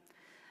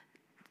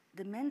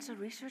 the Mensa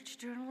research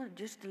journal,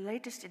 just the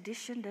latest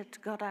edition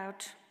that got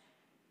out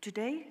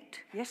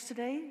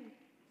yesterday,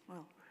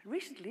 well,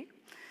 recently.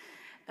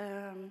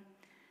 I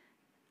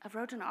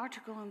wrote an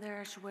article on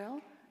there as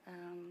well.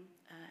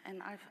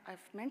 And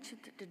I've mentioned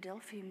the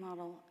Delphi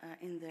model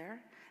in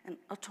there, and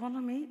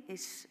autonomy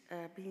is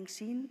being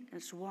seen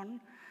as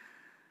one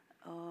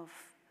of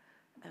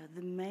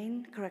the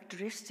main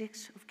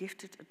characteristics of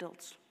gifted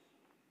adults.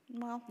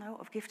 Well, no,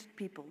 of gifted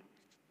people,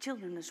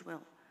 children as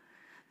well.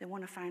 They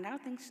want to find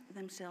out things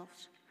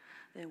themselves.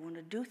 They want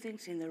to do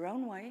things in their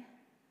own way.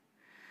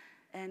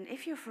 And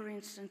if you're, for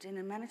instance, in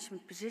a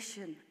management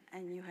position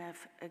and you have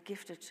a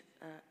gifted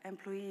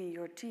employee in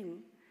your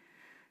team,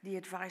 the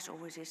advice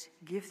always is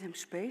give them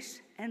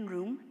space and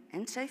room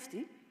and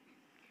safety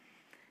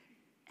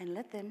and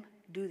let them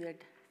do their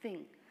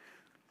thing.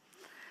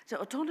 So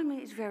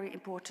autonomy is a very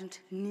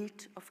important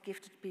need of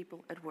gifted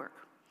people at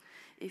work.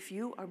 If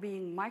you are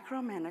being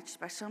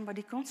micromanaged by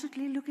somebody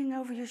constantly looking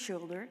over your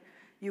shoulder,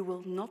 you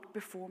will not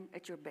perform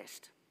at your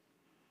best.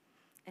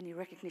 Any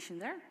recognition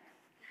there?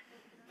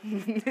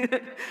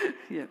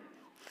 Yeah.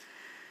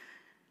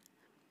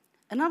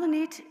 Another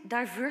need,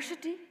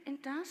 diversity in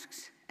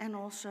tasks and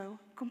also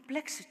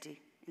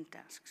complexity in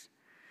tasks.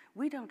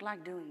 We don't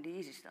like doing the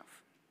easy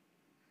stuff.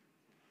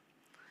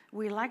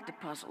 We like the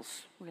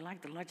puzzles. We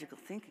like the logical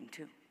thinking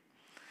too.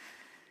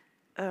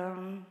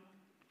 And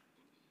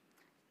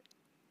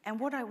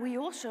what we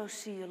also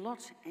see a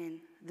lot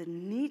in the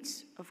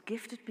needs of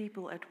gifted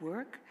people at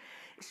work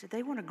is that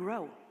they want to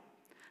grow.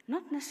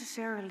 Not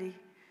necessarily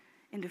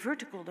in the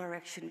vertical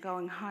direction,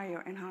 going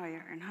higher and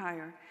higher and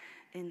higher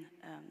in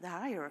the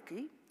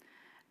hierarchy,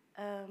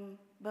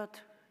 but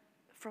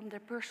from their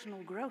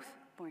personal growth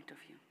point of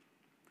view.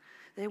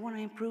 They want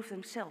to improve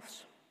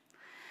themselves.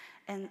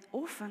 And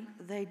often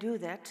they do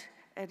that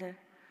at a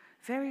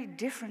very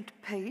different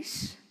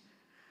pace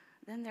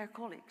than their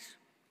colleagues.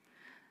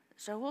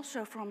 So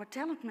also from a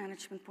talent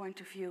management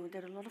point of view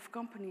that a lot of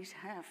companies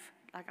have,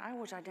 like I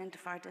was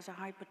identified as a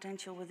high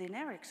potential within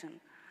Ericsson.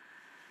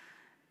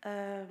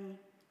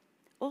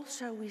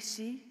 Also we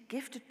see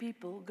gifted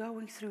people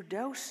going through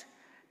those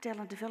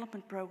talent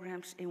development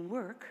programs in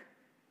work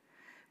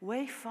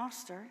way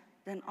faster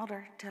than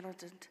other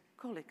talented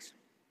colleagues.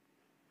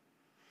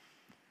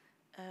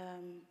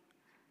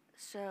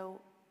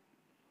 So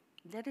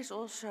that is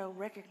also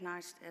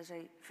recognized as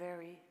a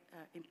very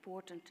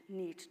important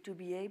need to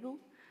be able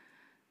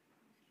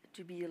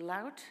to be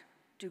allowed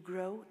to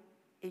grow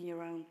in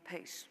your own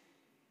pace.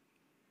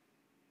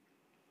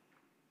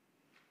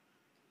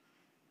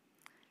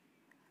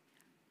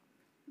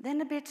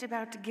 Then a bit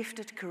about the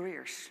gifted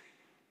careers.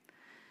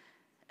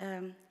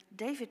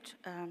 David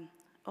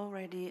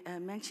already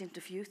mentioned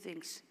a few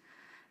things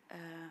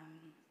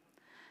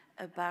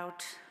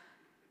about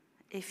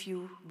if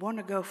you want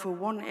to go for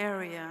one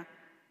area,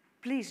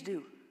 please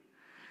do.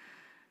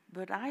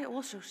 But I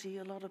also see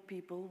a lot of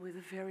people with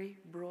a very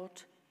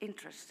broad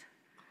interest.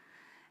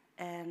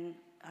 And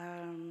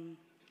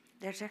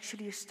there's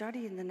actually a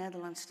study in the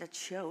Netherlands that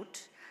showed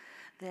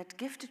that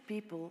gifted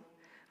people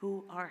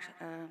who are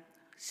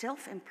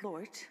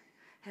self-employed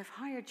have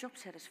higher job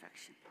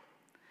satisfaction.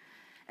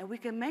 And we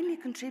can mainly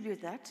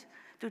contribute that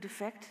to the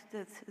fact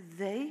that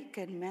they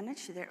can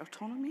manage their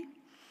autonomy,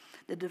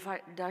 the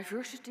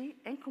diversity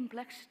and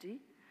complexity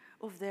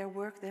of their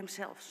work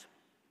themselves.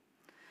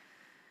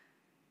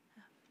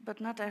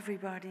 But not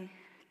everybody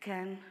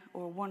can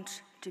or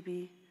wants to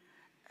be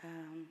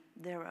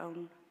their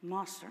own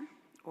master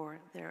or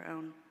their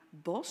own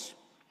boss.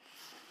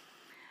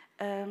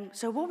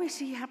 So what we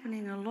see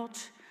happening a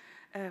lot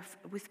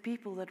with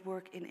people that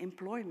work in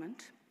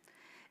employment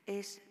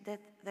is that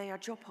they are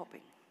job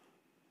hopping.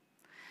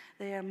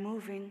 They are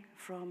moving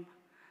from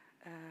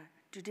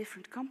to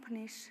different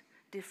companies,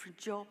 different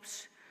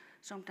jobs,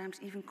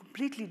 sometimes even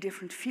completely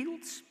different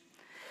fields.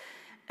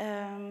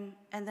 And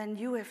then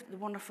you have the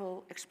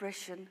wonderful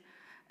expression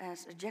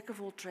as a jack of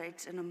all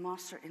trades and a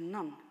master in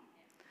none.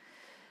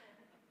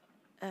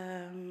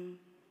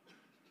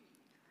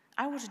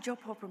 I was a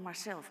job hopper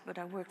myself, but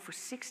I worked for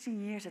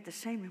 16 years at the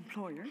same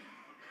employer.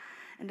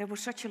 And there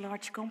was such a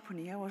large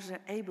company, I was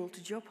able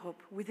to job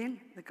hop within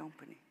the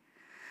company.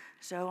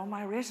 So on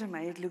my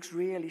resume, it looks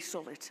really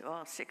solid.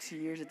 Oh, 6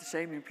 years at the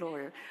same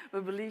employer.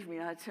 But believe me,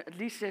 I had at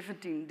least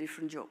 17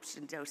 different jobs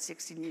in those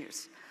 16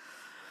 years.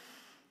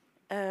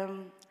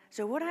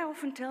 So what I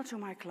often tell to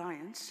my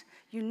clients,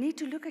 you need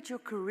to look at your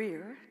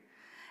career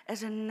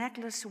as a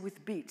necklace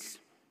with beads.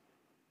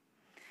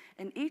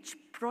 And each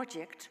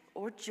project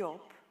or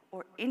job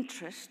or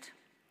interest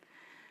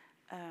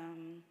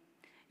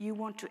you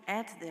want to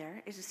add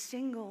there is a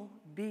single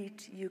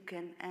bead you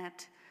can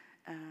add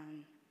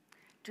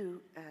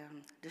to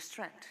the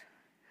strand.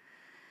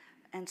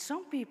 And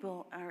some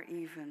people are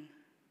even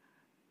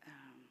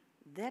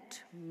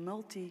that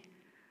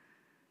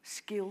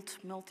multi-skilled,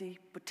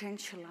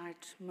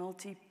 multi-potentialite,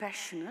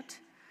 multi-passionate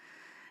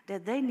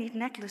that they need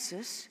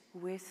necklaces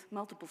with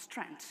multiple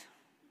strands.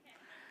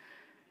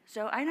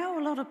 So I know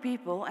a lot of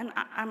people, and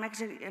I'm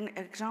actually an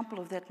example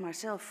of that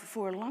myself.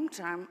 For a long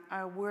time,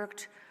 I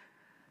worked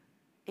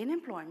in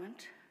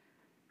employment,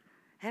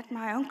 had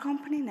my own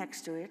company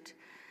next to it,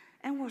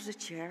 and was the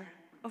chair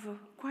of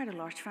quite a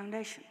large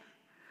foundation.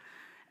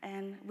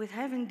 And with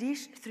having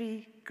these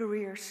three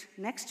careers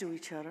next to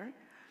each other,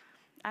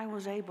 I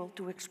was able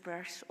to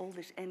express all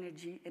this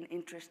energy and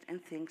interest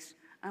and things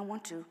I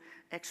want to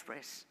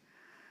express.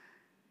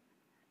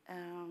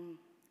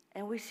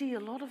 And we see a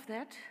lot of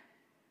that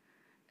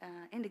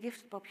in the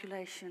gifted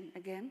population,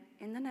 again,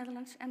 in the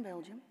Netherlands and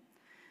Belgium.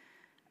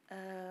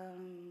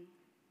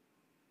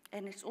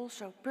 And it's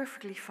also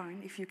perfectly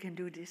fine if you can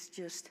do this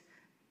just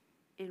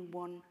in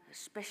one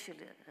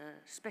specialty.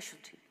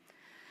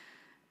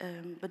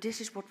 But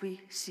this is what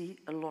we see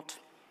a lot.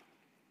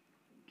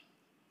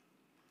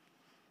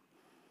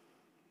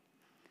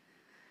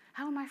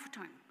 How am I for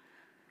time?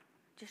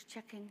 Just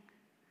checking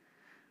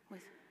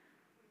with...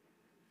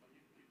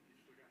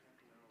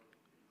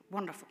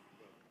 Wonderful.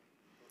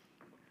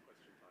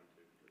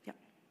 Yeah.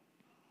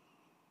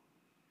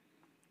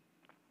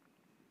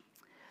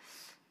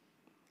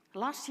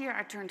 Last year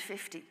I turned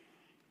 50.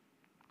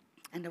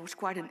 And that was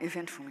quite an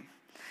event for me.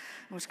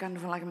 It was kind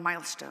of like a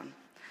milestone.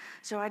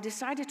 So I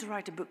decided to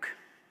write a book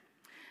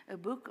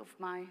of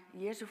my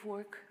years of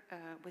work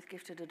with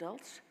gifted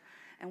adults.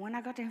 And when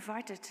I got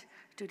invited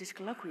to this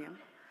colloquium,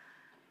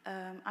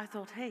 I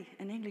thought, hey,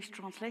 an English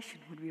translation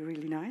would be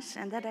really nice.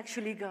 And that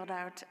actually got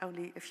out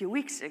only a few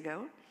weeks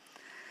ago.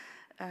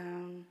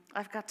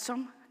 I've got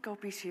some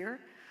copies here.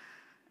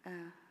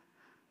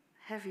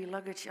 Heavy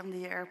luggage on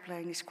the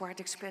airplane is quite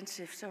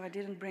expensive, so I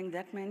didn't bring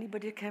that many,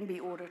 but it can be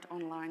ordered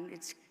online.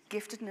 It's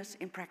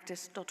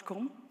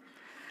giftednessinpractice.com.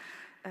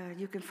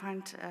 You can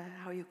find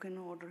how you can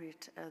order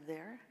it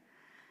there.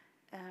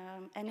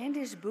 And in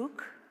this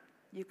book,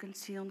 you can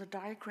see on the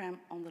diagram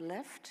on the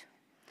left,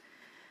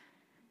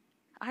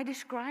 I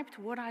described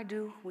what I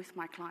do with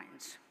my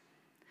clients.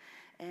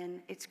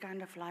 And it's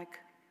kind of like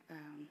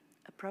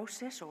a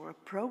process or a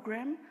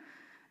program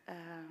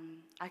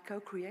I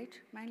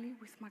co-create mainly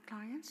with my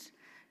clients,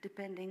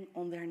 depending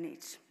on their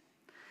needs.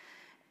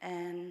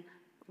 And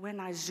when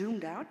I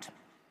zoomed out,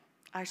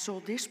 I saw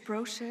this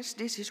process.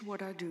 This is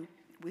what I do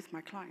with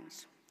my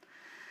clients.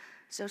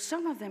 So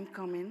some of them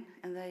come in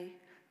and they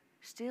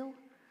still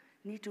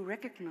need to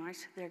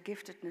recognize their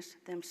giftedness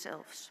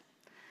themselves.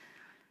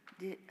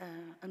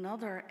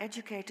 Another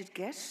educated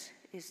guess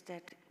is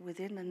that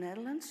within the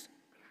Netherlands,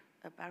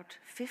 about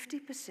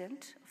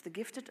 50% of the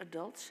gifted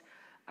adults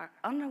are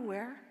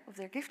unaware of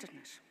their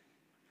giftedness.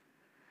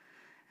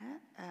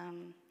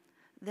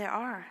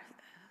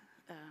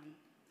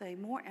 They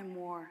more and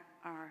more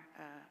are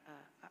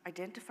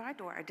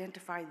identified or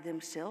identify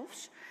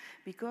themselves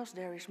because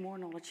there is more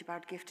knowledge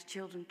about gifted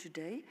children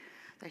today.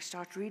 They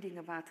start reading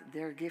about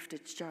their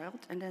gifted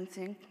child and then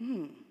think,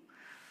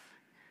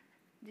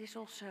 this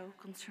also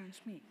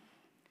concerns me.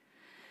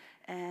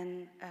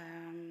 And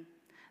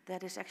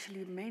that is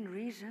actually the main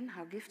reason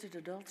how gifted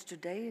adults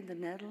today in the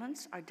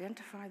Netherlands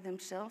identify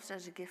themselves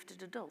as a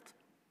gifted adult.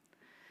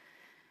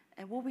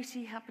 And what we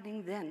see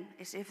happening then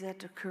is, if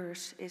that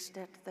occurs, is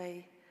that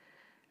they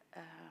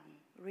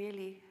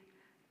really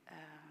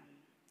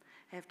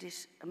have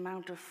this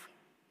amount of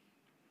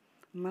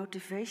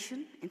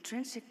motivation,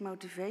 intrinsic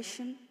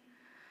motivation,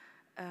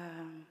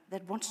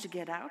 that wants to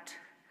get out,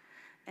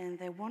 and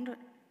they want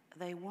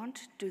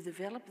to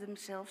develop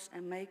themselves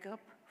and make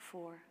up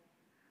for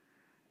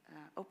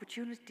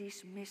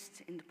opportunities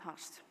missed in the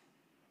past.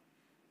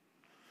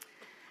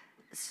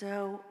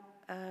 So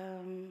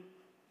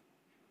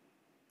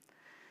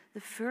the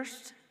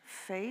first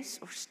phase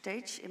or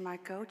stage in my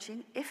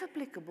coaching, if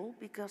applicable,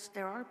 because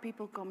there are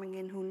people coming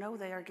in who know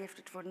they are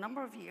gifted for a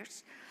number of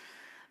years,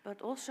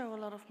 but also a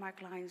lot of my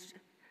clients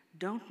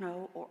don't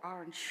know or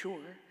aren't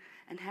sure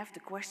and have the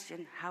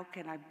question, how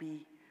can I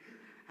be,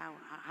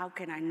 how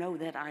can I know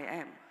that I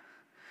am?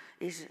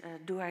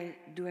 Do I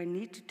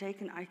need to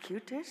take an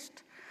IQ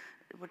test?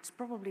 What's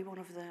probably one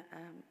of the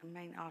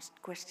main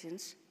asked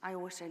questions. I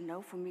always say,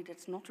 no, for me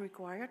that's not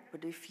required,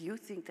 but if you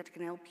think that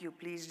can help you,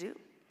 please do.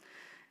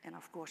 And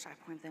of course, I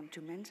point them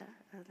to Mensa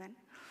then.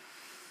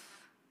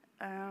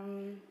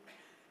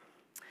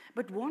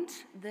 But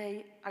once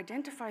they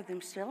identify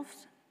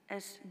themselves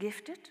as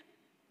gifted,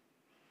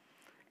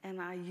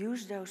 and I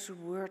use those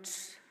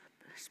words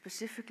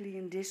specifically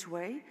in this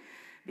way,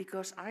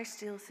 because I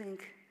still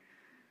think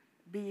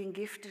being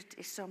gifted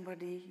is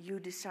somebody you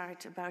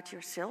decide about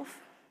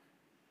yourself,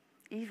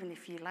 even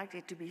if you like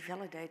it to be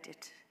validated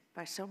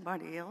by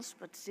somebody else,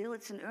 but still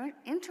it's an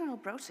internal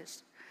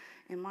process,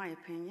 in my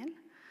opinion.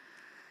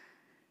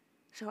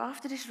 So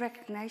after this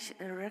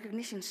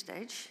recognition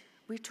stage,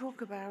 we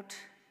talk about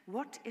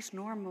what is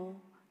normal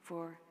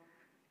for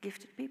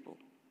gifted people.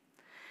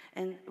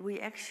 And we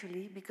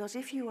actually, because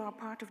if you are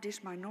part of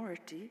this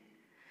minority,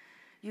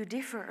 you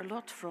differ a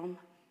lot from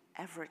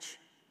average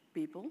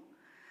people.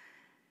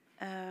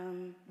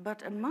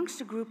 But amongst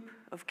the group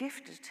of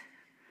gifted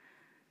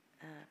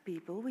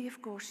people, we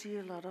of course see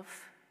a lot of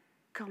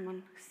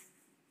common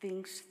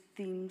things,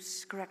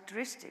 themes,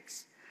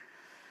 characteristics.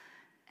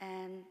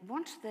 And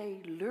once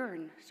they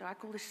learn, so I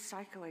call this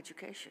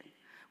psychoeducation,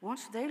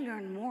 once they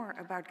learn more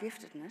about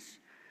giftedness,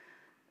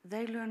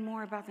 they learn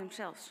more about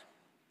themselves.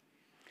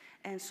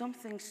 And some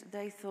things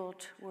they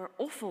thought were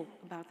awful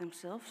about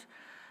themselves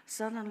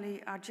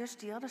suddenly are just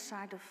the other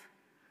side of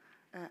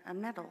a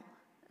medal.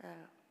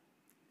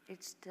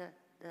 It's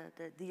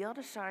the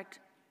other side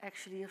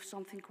actually of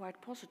something quite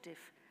positive.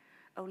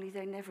 Only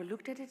they never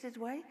looked at it that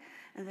way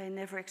and they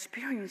never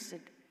experienced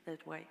it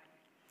that way.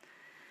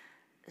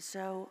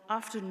 So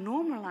after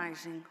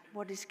normalizing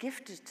what is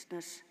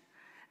giftedness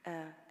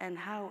and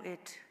how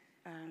it,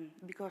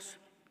 because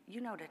you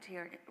know that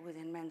here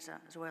within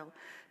Mensa as well,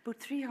 put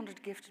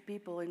 300 gifted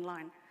people in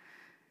line.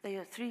 They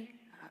are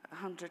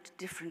 300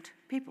 different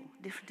people,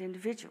 different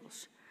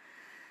individuals.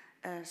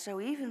 So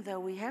even though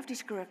we have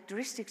these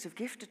characteristics of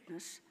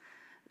giftedness,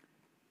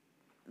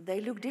 they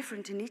look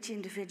different in each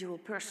individual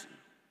person.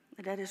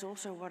 And that is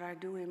also what I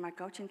do in my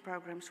coaching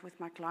programs with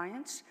my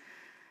clients.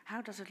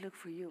 How does it look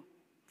for you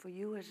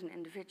as an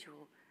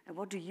individual? And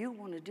what do you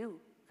want to do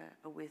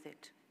with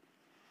it?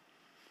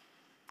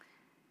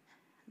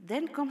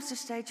 Then comes the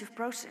stage of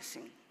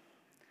processing.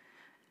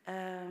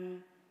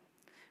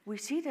 We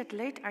see that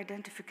late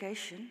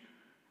identification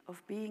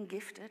of being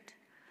gifted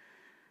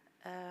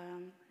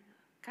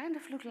kind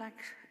of look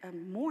like a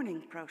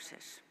mourning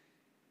process.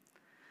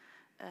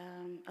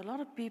 A lot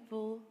of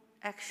people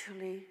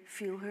actually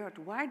feel hurt.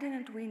 Why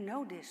didn't we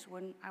know this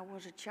when I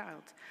was a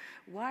child?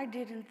 Why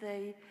didn't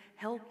they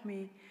help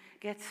me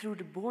get through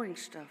the boring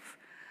stuff?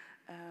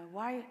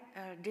 Why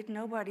did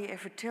nobody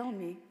ever tell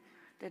me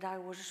that I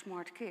was a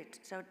smart kid?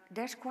 So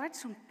there's quite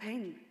some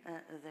pain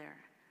there.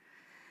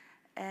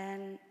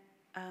 And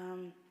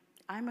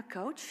I'm a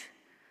coach,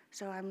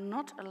 so I'm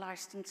not a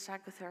licensed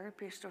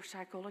psychotherapist or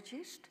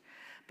psychologist,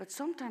 but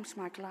sometimes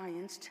my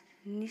clients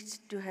need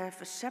to have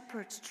a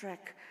separate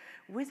track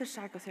with a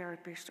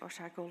psychotherapist or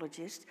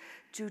psychologist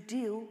to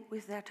deal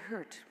with that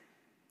hurt.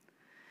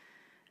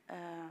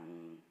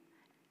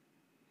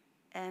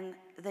 And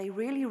they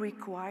really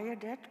require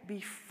that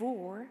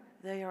before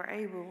they are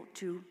able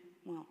to,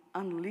 well,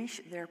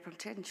 unleash their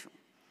potential.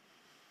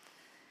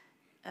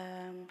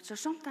 So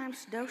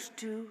sometimes those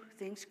two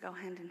things go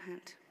hand in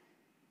hand.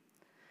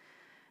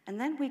 And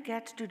then we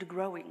get to the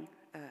growing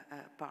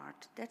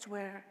part. That's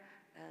where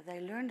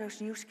they learn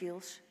those new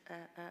skills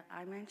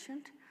I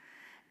mentioned,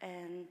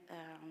 and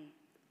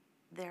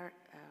their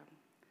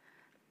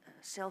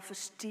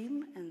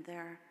self-esteem and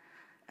their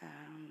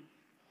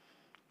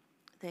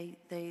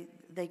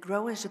they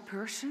grow as a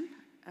person,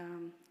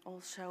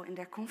 also in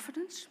their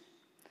confidence,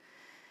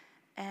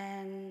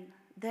 and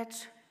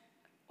that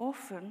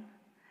often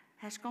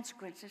has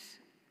consequences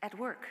at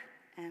work,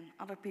 and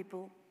other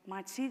people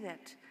might see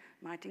that,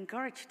 might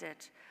encourage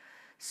that.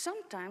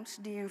 Sometimes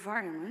the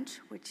environment,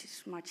 which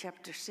is my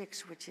chapter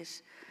 6, which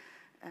is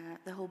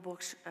the whole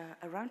box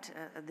around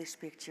this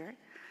picture,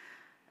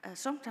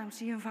 sometimes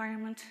the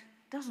environment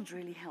doesn't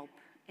really help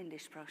in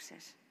this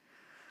process.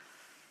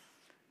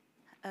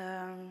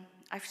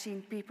 I've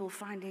seen people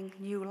finding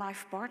new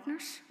life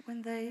partners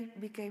when they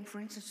became, for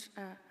instance,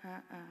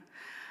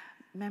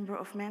 a member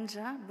of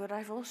Mensa, but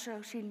I've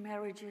also seen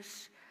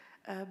marriages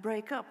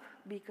break up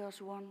because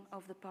one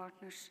of the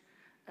partners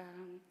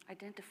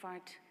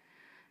identified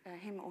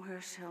him or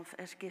herself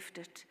as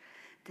gifted.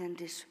 Then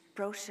this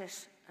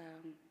process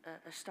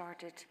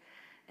started,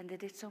 and they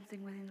did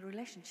something within the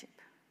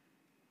relationship.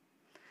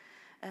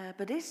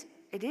 But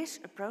it is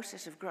a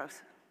process of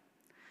growth.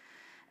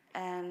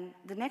 And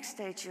the next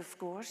stage, of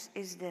course,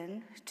 is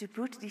then to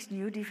put these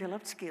new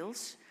developed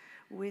skills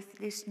with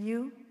this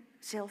new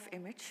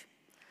self-image.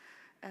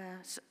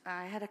 So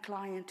I had a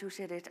client who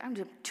said that I'm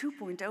the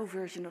 2.0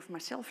 version of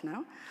myself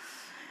now.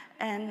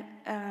 And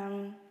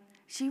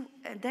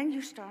then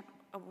you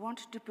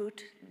want to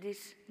put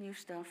this new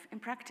stuff in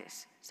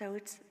practice. So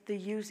it's the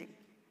using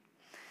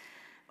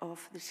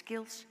of the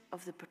skills,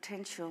 of the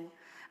potential.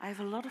 I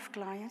have a lot of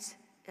clients,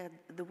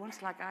 the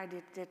ones like I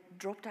did, that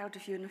dropped out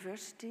of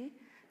university,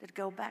 that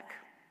go back.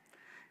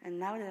 And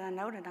now that I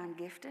know that I'm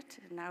gifted,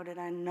 and now that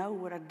I know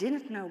what I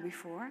didn't know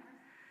before,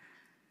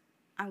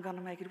 I'm going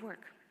to make it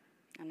work.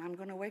 And I'm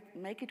going to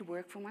make it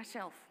work for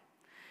myself.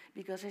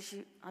 Because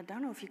I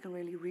don't know if you can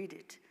really read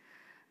it,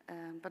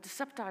 but the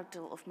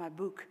subtitle of my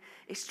book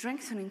is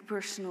Strengthening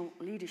Personal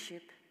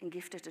Leadership in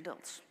Gifted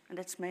Adults. And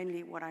that's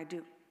mainly what I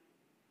do.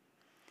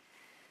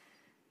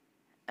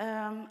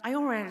 I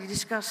already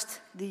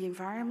discussed the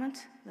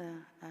environment.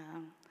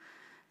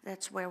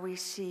 That's where we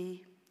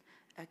see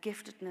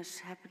giftedness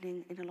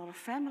happening in a lot of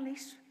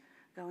families,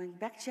 going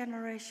back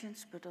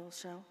generations, but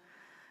also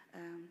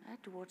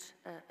towards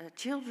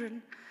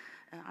children.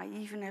 I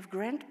even have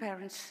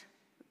grandparents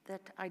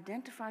that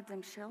identified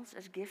themselves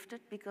as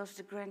gifted because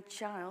the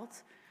grandchild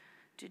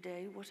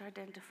today was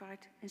identified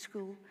in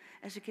school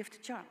as a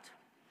gifted child.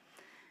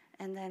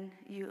 And then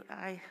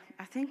I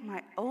think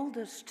my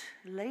oldest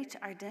late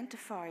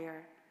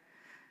identifier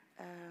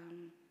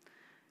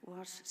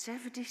was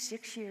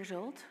 76 years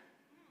old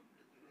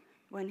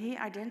when he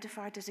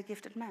identified as a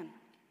gifted man.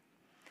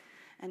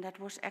 And that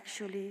was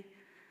actually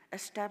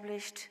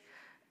established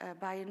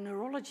by a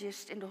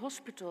neurologist in the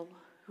hospital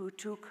who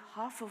took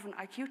half of an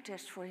IQ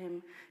test for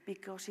him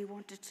because he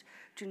wanted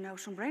to know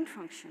some brain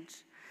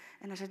functions.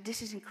 And I said,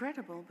 this is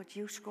incredible, but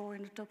you score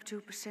in the top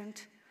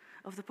 2%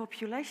 of the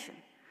population.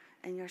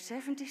 And you're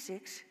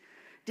 76.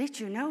 Did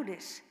you know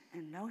this?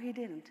 And no, he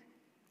didn't.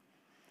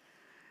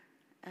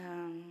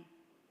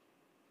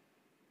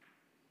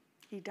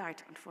 He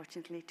died,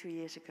 unfortunately, 2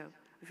 years ago.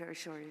 I'm very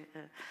sorry.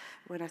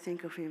 When I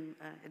think of him,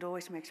 it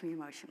always makes me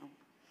emotional.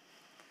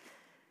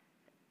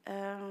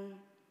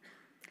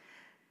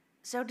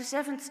 So the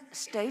seventh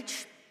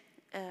stage,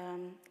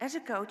 as a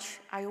coach,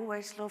 I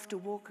always love to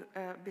walk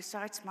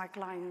beside my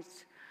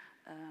clients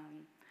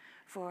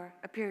for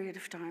a period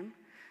of time,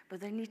 but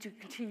they need to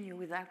continue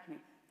without me.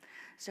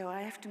 So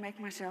I have to make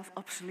myself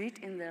obsolete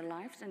in their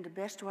lives, and the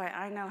best way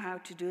I know how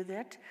to do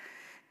that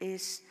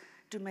is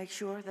to make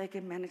sure they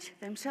can manage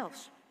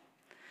themselves.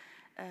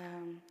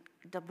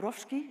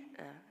 Dabrowski,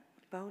 a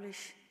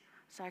Polish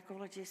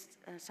psychologist,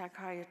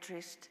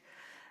 psychiatrist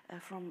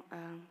from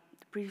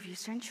the previous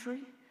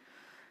century,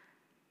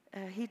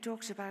 he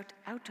talks about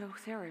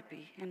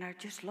autotherapy, and I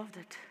just love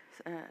that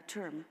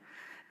term.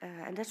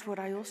 And that's what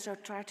I also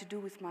try to do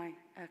with my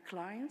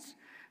clients,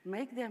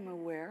 make them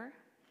aware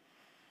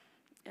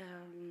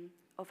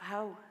of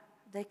how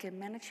they can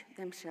manage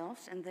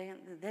themselves, and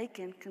they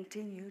can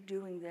continue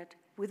doing that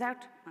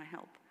without my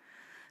help.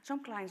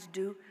 Some clients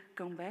do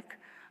come back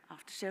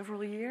after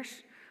several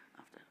years,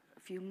 after a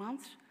few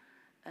months,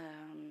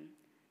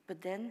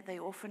 but then they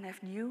often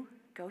have new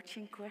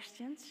coaching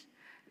questions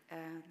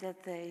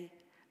that they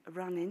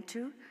run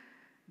into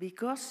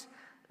because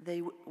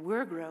they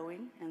were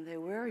growing and they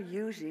were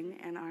using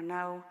and are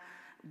now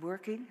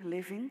working,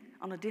 living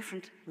on a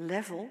different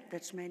level.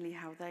 That's mainly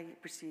how they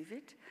perceive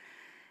it.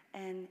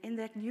 And in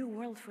that new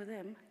world for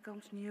them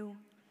comes new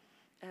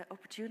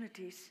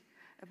opportunities,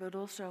 but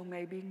also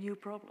maybe new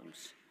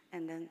problems.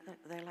 And then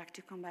they like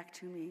to come back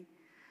to me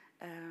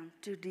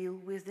to deal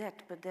with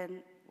that. But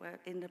then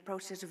in the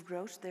process of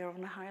growth, they're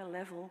on a higher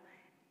level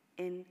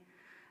in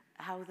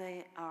how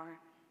they are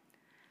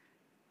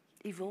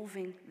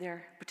evolving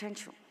their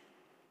potential.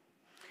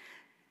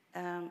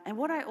 And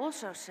what I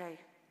also say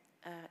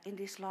in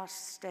this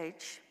last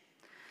stage,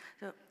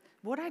 so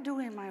what I do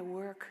in my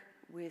work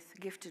with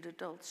gifted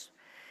adults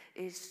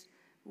is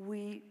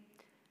we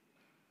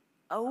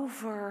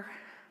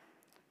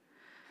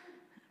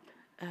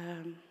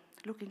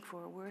looking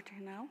for a word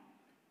here now,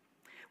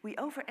 we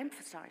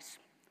overemphasize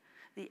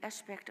the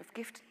aspect of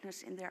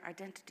giftedness in their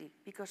identity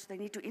because they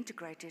need to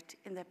integrate it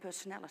in their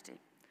personality.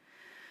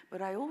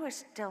 But I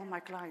always tell my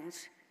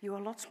clients, you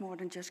are lots more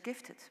than just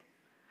gifted.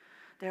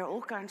 There are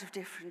all kinds of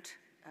different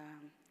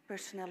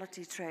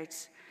personality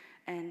traits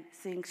and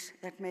things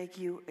that make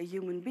you a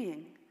human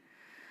being.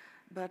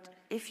 But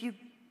if you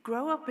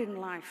grow up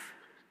in life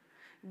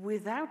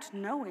without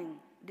knowing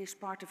this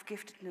part of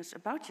giftedness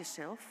about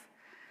yourself,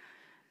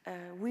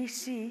 we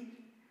see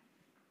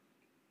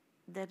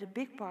that a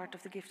big part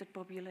of the gifted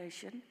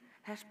population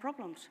has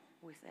problems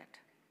with that.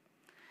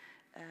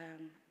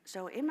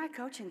 So in my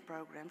coaching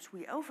programs,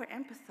 we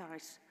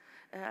emphasize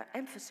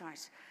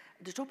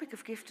the topic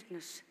of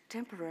giftedness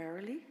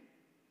temporarily,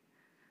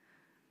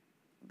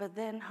 but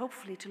then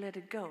hopefully to let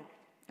it go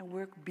and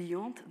work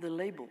beyond the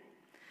label,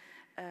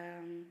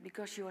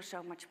 because you are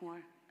so much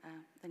more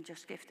than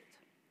just gifted.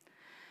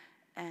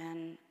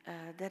 And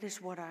that is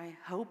what I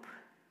hope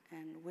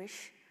and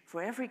wish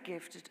for every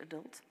gifted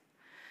adult,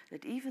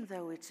 that even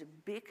though it's a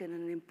big and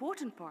an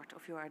important part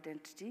of your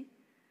identity,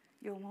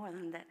 you're more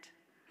than that.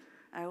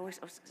 I always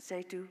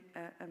say to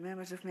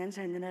members of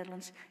Mensa in the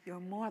Netherlands,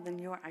 you're more than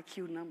your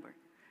IQ number.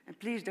 And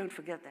please don't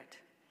forget that.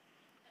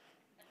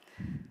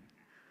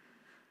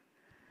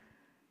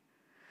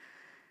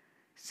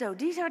 So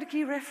these are the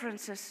key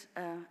references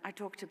I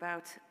talked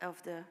about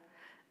of the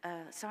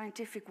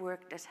scientific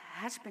work that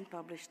has been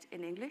published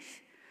in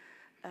English.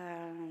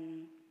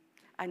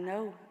 I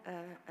know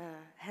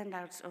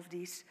handouts of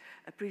these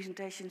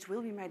presentations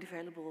will be made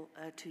available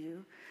to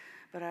you,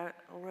 but I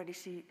already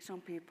see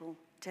some people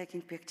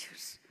taking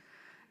pictures.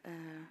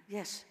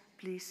 Yes,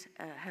 please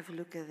have a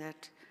look at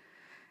that.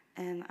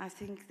 And I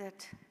think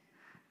that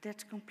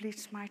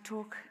completes my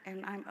talk,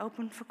 and I'm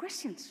open for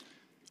questions.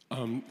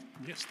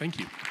 Yes, thank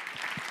you.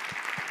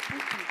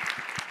 Thank you.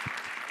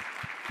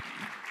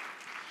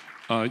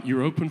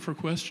 You're open for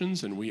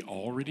questions, and we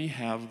already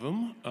have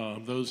them.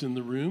 Those in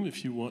the room,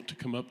 if you want to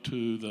come up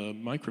to the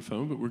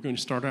microphone, but we're going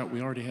to start out.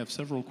 We already have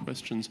several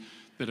questions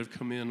that have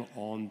come in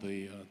on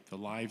the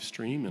live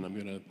stream, and I'm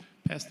going to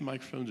pass the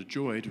microphone to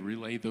Joy to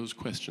relay those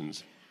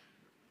questions.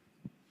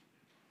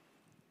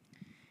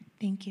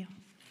 Thank you.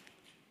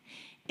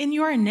 In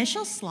your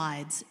initial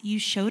slides, you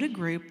showed a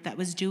group that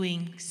was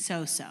doing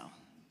so-so.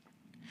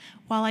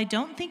 While I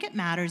don't think it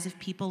matters if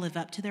people live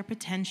up to their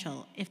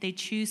potential if they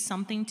choose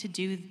something to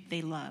do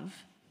they love,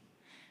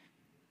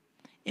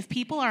 if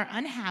people are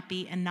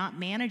unhappy and not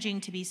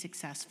managing to be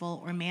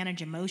successful or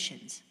manage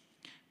emotions,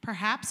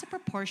 perhaps a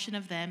proportion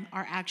of them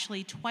are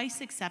actually twice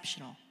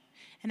exceptional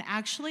and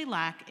actually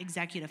lack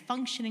executive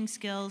functioning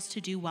skills to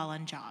do well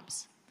on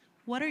jobs.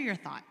 What are your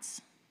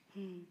thoughts?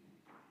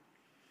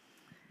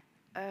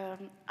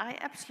 I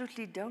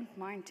absolutely don't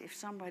mind if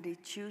somebody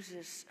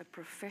chooses a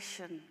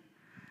profession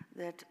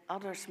that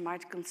others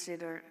might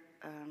consider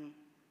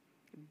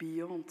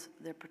beyond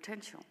their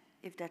potential,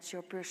 if that's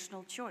your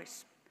personal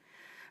choice.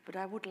 But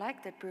I would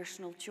like that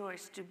personal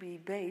choice to be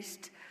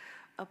based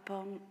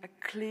upon a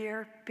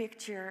clear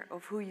picture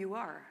of who you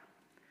are.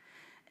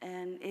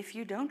 And if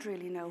you don't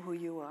really know who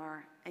you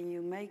are and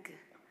you make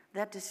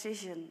that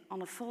decision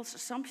on a false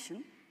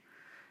assumption,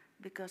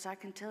 because I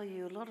can tell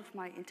you a lot of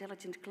my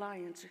intelligent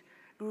clients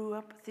grew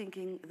up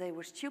thinking they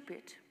were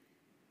stupid.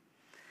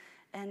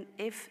 And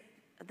if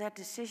that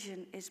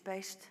decision is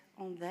based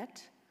on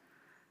that,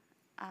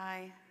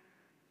 I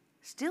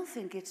still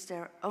think it's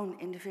their own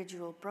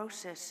individual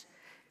process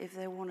if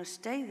they want to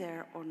stay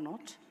there or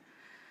not.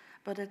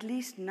 But at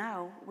least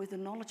now, with the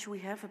knowledge we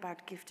have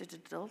about gifted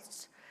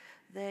adults,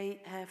 they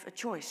have a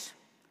choice.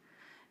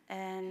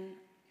 And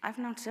I've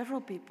known several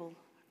people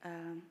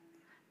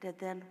that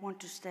then want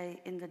to stay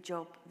in the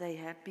job they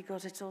had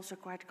because it's also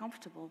quite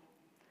comfortable.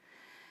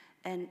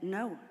 And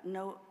no,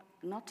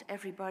 not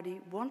everybody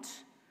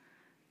wants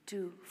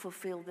to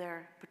fulfill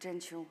their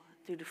potential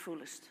to the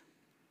fullest.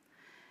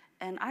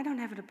 And I don't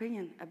have an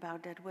opinion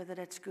about that, whether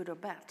that's good or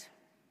bad.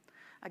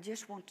 I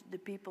just want the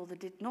people that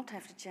did not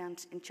have the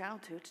chance in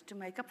childhood to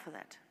make up for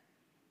that.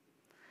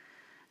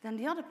 Then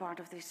the other part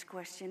of this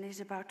question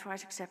is about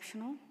twice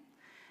exceptional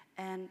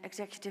and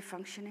executive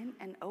functioning.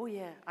 And oh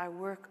yeah, I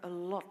work a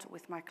lot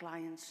with my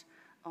clients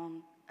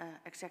on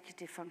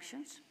executive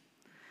functions.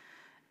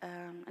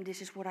 And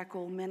this is what I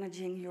call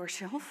managing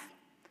yourself.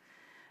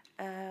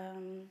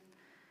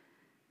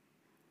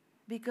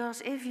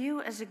 Because if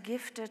you as a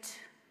gifted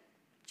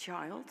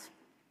child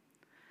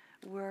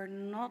were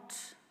not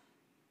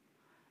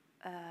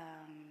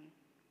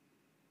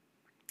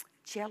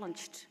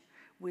challenged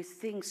with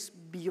things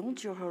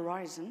beyond your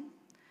horizon,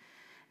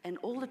 and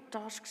all the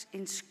tasks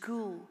in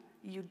school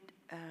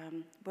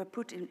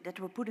that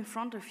were put in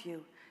front of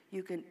you,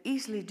 you can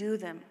easily do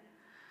them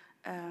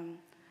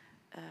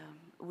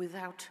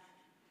without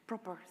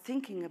proper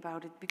thinking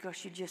about it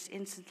because you just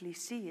instantly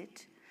see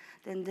it,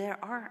 then there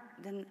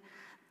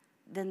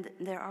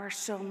are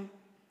some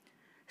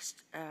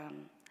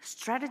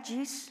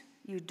strategies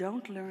you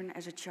don't learn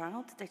as a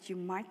child that you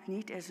might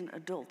need as an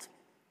adult.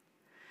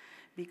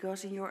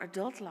 Because in your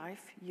adult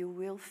life, you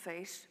will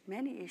face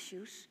many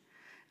issues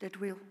that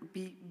will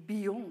be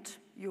beyond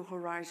your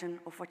horizon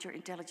of what your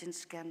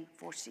intelligence can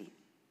foresee.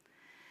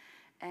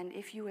 And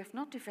if you have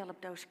not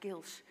developed those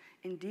skills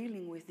in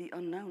dealing with the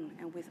unknown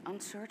and with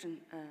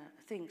uncertain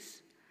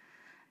things,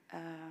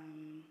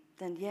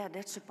 then yeah,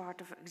 that's a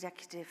part of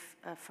executive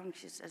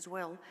functions as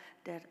well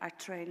that I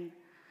train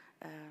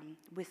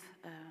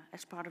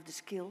as part of the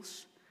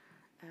skills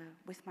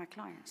with my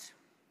clients.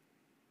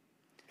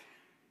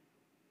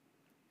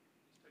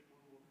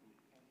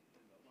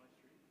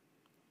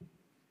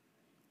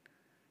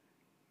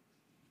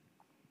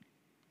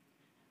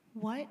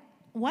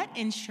 What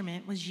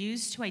instrument was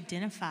used to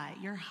identify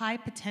your high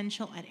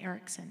potential at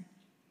Ericsson?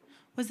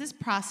 Was this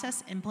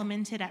process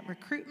implemented at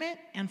recruitment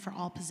and for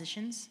all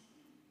positions?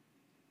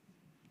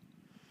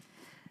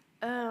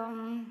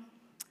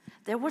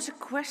 There was a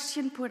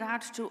question put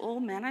out to all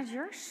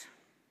managers.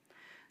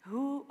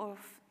 Who of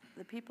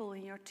the people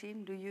in your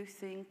team do you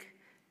think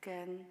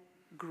can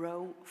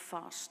grow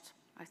fast?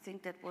 I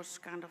think that was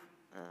kind of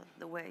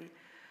the way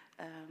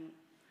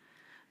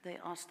they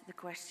asked the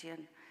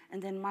question.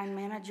 And then my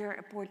manager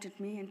appointed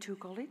me and 2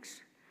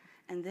 colleagues.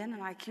 And then an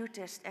IQ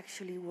test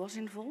actually was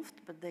involved,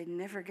 but they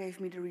never gave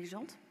me the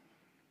result.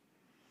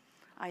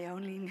 I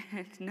only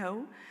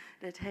know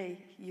that,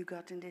 hey, you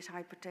got in this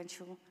high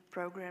potential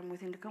program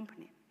within the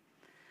company.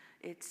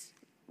 It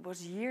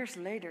was years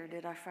later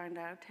that I found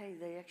out, hey,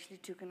 they actually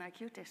took an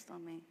IQ test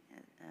on me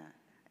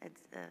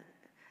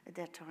at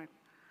that time.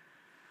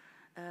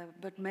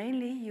 But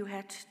mainly you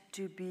had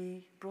to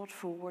be brought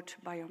forward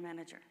by your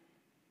manager.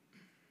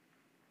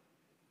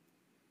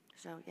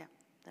 So yeah,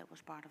 that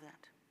was part of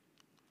that.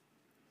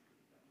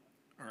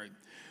 All right.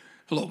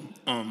 Hello.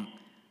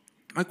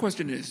 My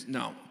question is,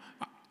 now,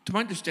 to my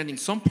understanding,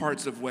 some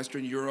parts of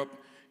Western Europe,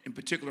 in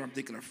particular, I'm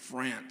thinking of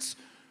France,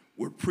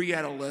 where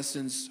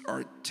pre-adolescents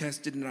are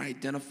tested and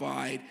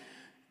identified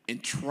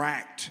and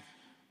tracked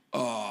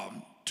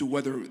to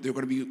whether they're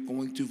going to be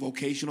going to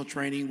vocational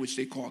training, which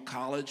they call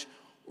college,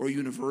 or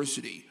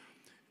university.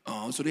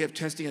 So they have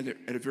testing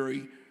at a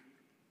very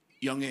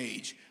young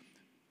age.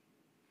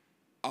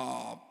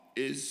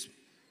 Is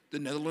the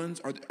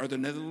Netherlands, are the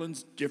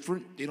Netherlands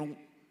different?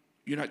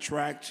 You're not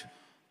tracked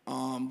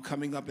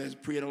coming up as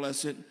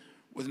pre-adolescent,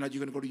 whether or not you're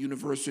going to go to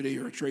university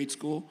or a trade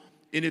school?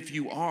 And if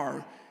you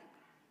are,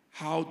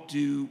 how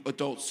do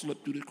adults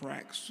slip through the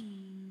cracks?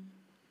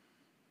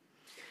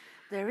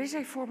 There is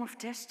a form of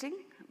testing,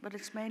 but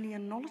it's mainly a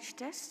knowledge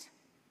test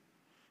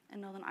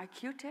and not an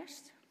IQ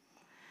test.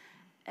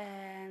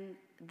 And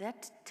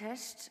that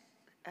test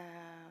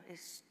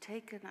is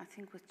taken, I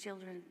think, with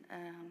children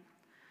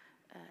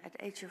at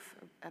the age of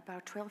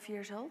about 12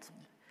 years old.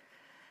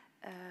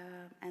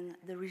 And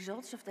the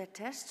results of that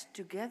test,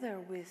 together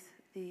with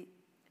the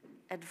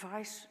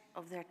advice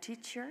of their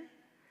teacher,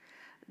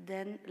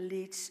 then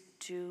leads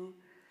to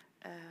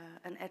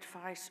an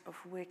advice of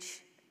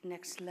which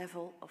next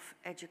level of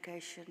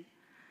education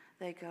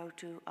they go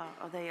to,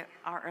 or they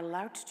are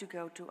allowed to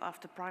go to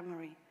after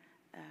primary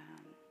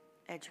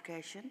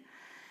education.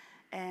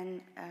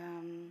 And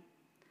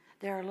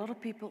there are a lot of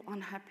people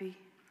unhappy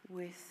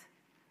with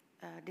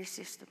this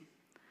system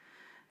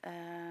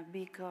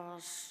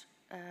because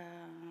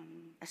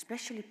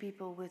especially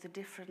people with a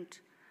different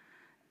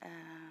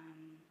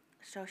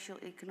social,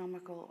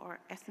 economical, or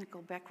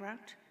ethnical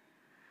background,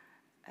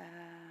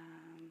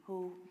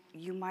 who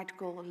you might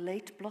call a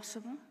late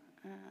blossomer,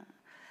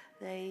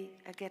 they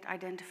get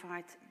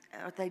identified,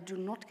 or they do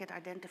not get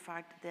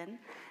identified then,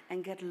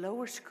 and get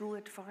lower school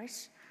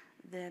advice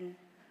than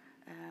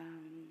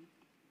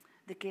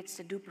the kids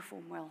that do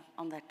perform well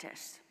on that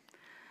test.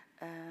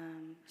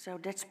 So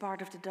that's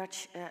part of the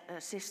Dutch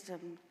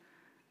system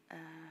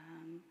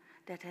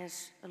that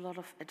has a lot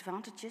of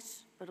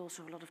advantages, but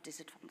also a lot of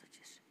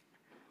disadvantages,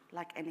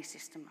 like any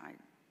system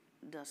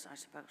does, I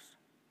suppose.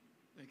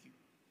 Thank you.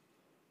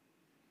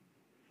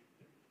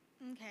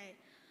 Okay.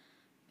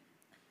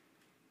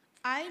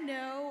 I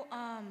know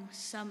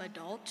some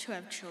adults who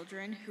have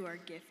children who are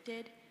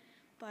gifted,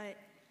 but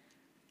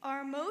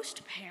are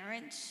most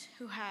parents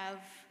who have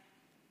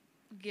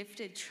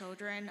gifted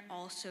children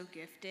also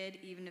gifted,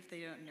 even if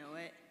they don't know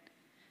it?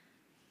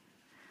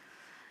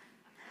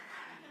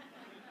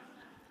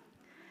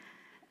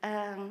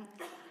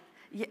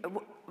 Yeah,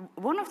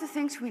 one of the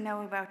things we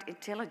know about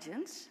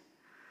intelligence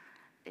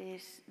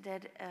is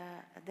that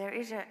there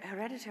is a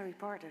hereditary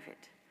part of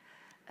it.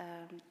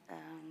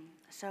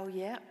 So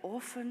yeah,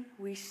 often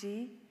we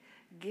see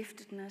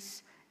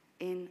giftedness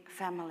in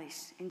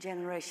families, in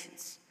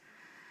generations.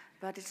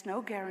 But it's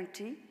no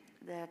guarantee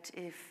that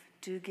if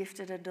two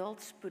gifted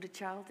adults put a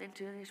child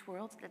into this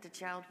world, that the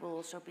child will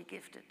also be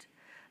gifted.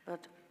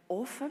 But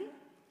often,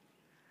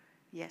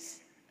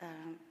 yes,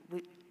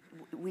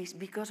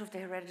 because of the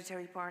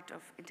hereditary part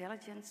of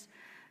intelligence,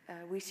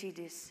 we see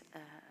this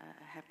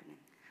happening.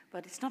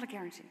 But it's not a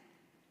guarantee.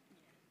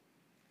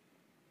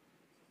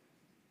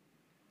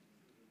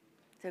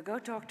 So go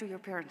talk to your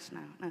parents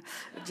now. No,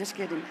 just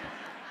kidding.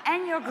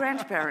 And your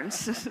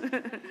grandparents.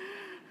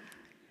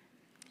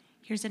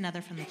 Here's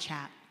another from the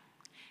chat.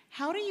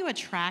 How do you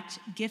attract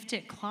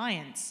gifted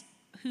clients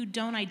who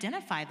don't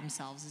identify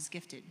themselves as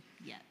gifted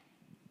yet?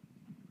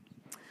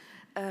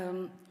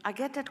 I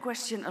get that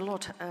question a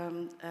lot.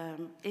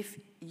 If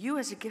you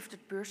as a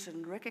gifted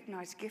person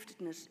recognize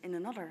giftedness in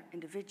another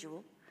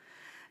individual,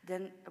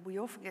 then we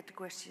often get the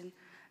question,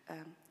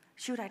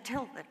 should I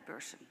tell that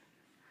person?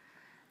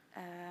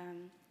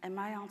 And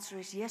my answer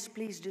is yes,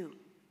 please do.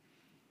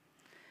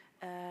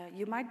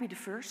 You might be the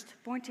first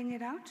pointing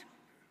it out,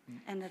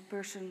 and that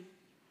person,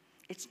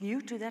 it's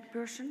new to that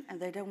person, and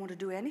they don't want to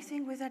do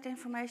anything with that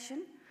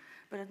information.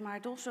 But it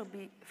might also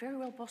be very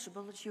well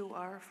possible that you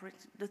are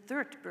the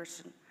third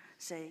person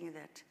saying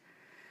that.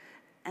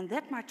 And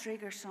that might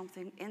trigger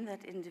something in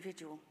that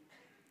individual.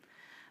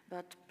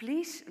 But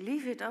please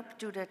leave it up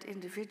to that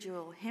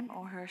individual, him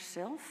or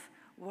herself,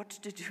 what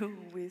to do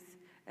with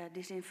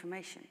this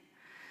information.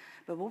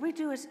 But what we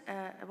do is,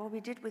 what we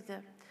did with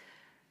the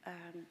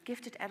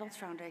Gifted Adults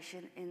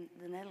Foundation in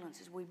the Netherlands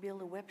is we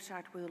build a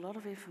website with a lot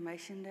of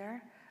information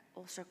there,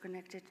 also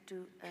connected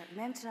to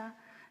Mensa.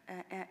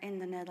 In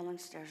the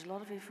Netherlands, there's a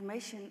lot of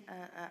information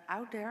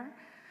out there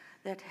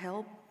that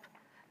help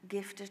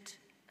gifted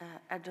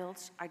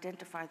adults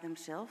identify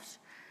themselves.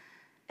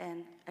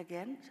 And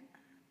again,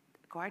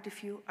 quite a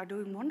few are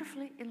doing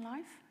wonderfully in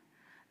life,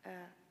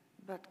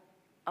 but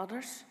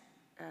others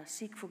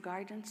seek for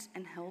guidance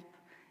and help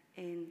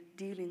in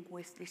dealing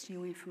with this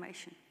new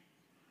information.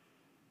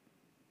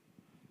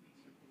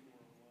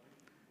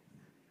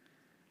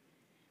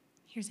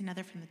 Here's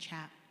another from the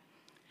chat.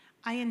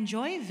 I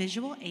enjoy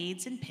visual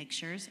aids and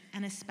pictures,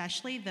 and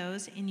especially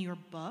those in your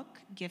book,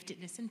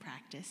 Giftedness in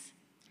Practice.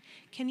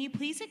 Can you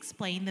please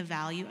explain the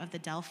value of the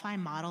Delphi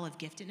model of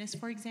giftedness,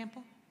 for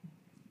example?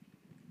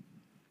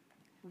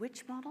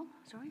 Which model?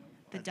 Sorry?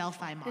 The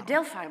Delphi model. The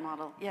Delphi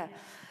model, yeah.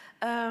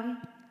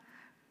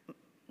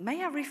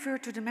 May I refer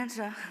to the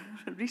Mensa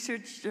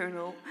research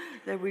journal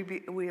that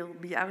will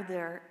be out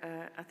there,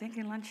 I think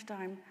in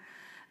lunchtime,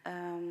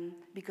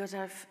 because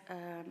I've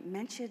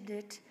mentioned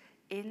it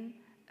in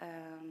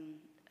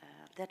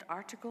that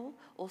article,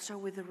 also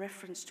with a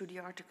reference to the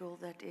article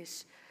that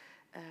is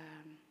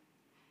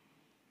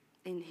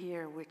in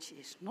here, which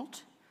is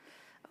not.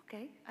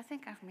 Okay, I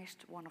think I've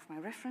missed one of my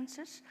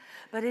references,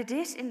 but it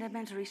is in the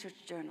Mensa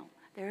Research Journal.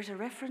 There is a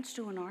reference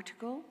to an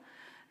article,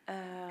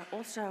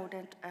 also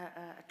that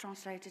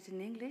translated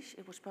in English.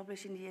 It was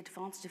published in the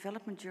Advanced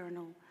Development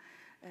Journal,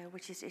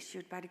 which is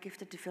issued by the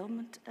Gifted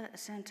Development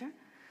Center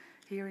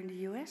here in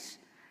the US.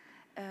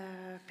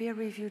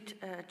 Peer-reviewed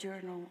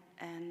journal,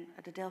 and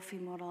the Delphi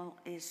model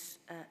is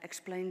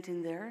explained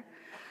in there.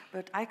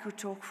 But I could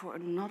talk for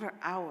another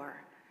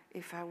hour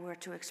if I were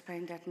to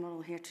explain that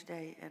model here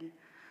today. And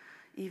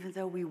even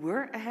though we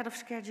were ahead of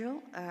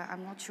schedule,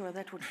 I'm not sure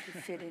that would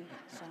fit in.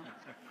 So.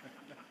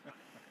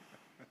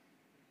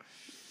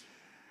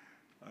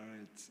 All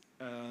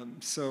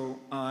right. So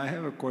I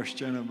have a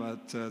question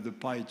about the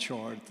pie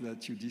chart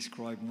that you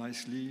described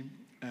nicely.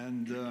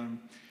 And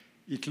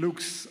it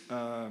looks,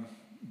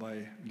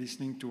 by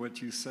listening to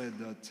what you said,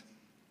 that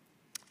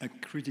a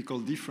critical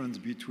difference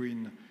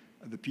between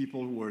the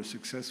people who are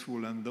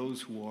successful and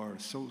those who are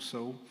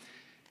so-so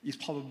is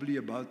probably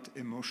about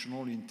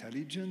emotional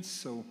intelligence.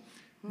 So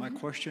my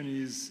question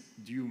is,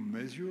 do you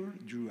measure,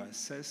 do you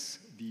assess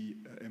the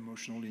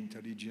emotional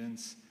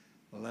intelligence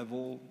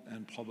level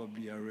and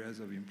probably areas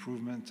of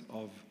improvement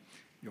of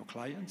your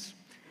clients?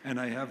 And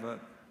I have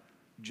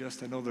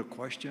just another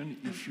question,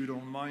 if you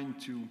don't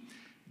mind to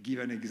give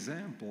an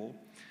example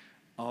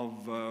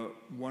of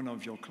one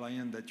of your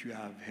clients that you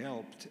have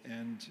helped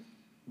and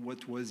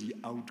what was the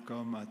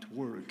outcome at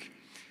work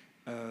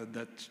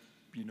that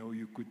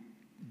you could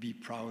be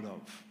proud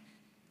of.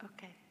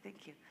 Okay,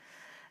 thank you.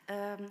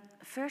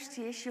 First,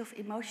 the issue of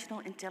emotional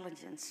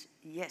intelligence.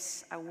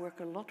 Yes, I work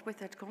a lot with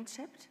that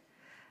concept.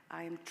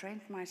 I am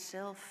trained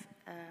myself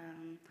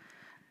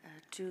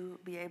to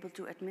be able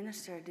to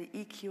administer the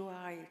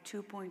EQI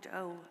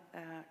 2.0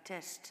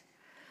 test.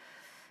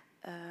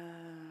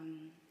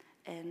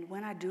 And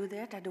when I do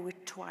that, I do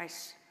it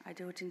twice. I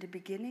do it in the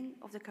beginning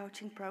of the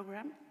coaching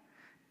program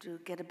to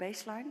get a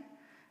baseline,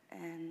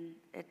 and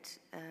it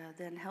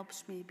then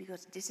helps me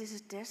because this is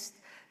a test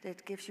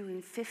that gives you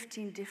in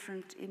 15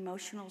 different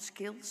emotional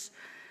skills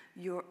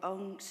your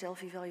own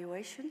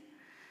self-evaluation.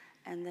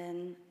 And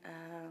then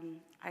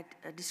I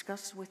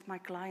discuss with my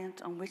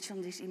client on which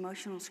of these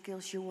emotional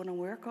skills you want to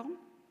work on.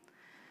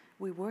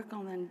 We work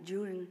on them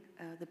during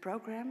the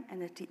program,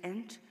 and at the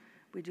end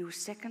we do a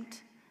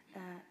second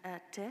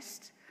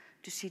test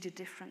to see the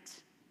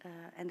difference.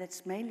 And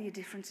that's mainly a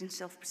difference in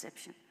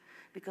self-perception,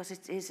 because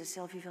it is a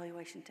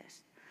self-evaluation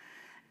test.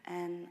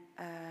 And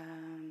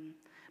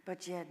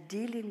but yeah,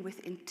 dealing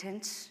with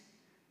intense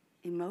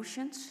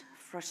emotions,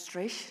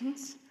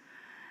 frustrations,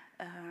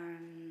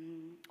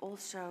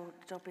 also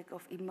the topic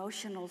of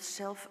emotional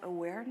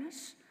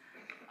self-awareness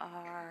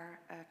are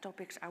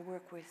topics I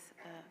work with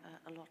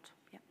a lot.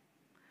 Yeah.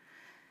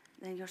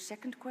 Then your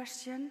second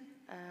question,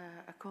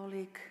 a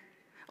colleague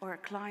or a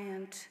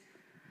client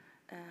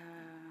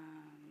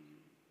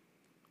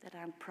that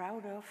I'm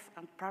proud of.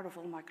 I'm proud of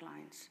all my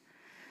clients.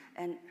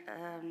 And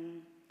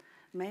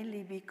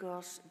mainly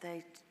because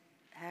they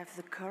have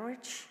the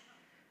courage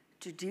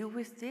to deal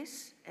with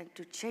this and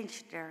to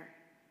change their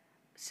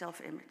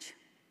self-image.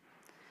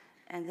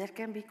 And that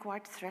can be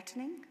quite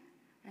threatening,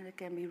 and it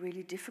can be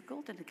really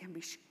difficult, and it can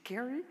be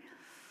scary.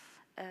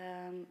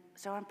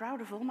 So I'm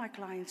proud of all my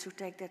clients who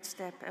take that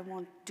step and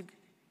want to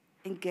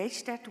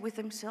engage that with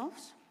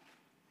themselves.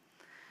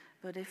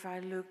 But if I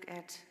look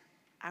at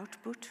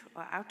output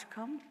or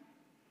outcome,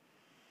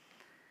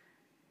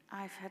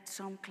 I've had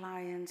some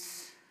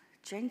clients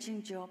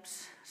changing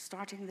jobs,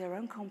 starting their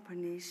own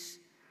companies,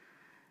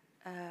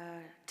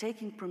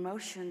 taking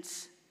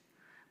promotions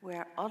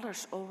where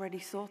others already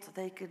thought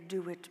they could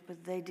do it,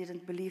 but they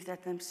didn't believe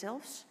that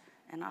themselves.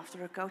 And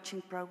after a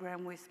coaching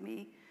program with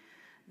me,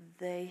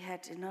 they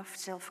had enough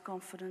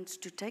self-confidence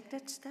to take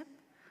that step.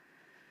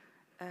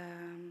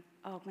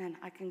 Oh man,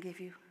 I can give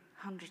you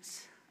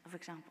hundreds of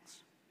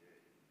examples.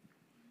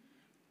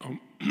 I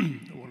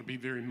want to be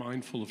very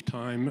mindful of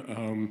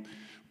time.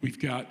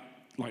 We've got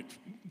like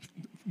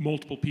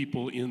multiple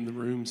people in the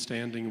room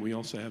standing. We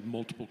also have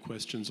multiple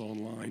questions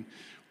online.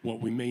 What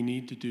we may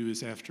need to do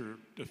is after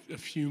a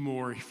few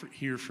more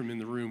here from in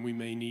the room, we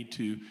may need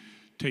to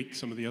take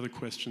some of the other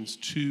questions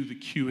to the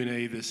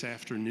Q&A this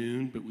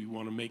afternoon, but we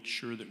want to make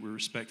sure that we're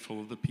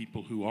respectful of the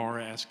people who are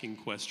asking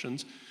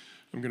questions.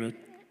 I'm going to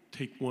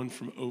take one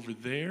from over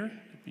there.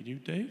 That'd be you,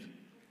 Dave.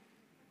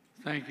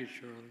 Thank you,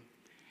 Charlie.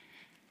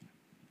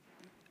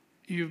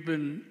 You've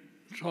been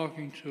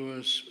talking to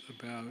us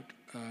about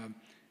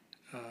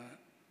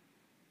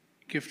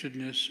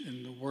giftedness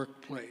in the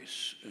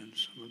workplace and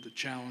some of the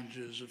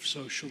challenges of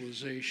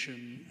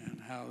socialization and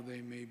how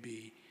they may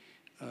be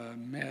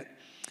met.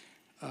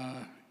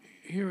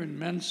 Here in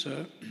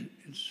Mensa,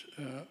 it's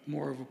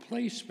more of a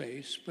play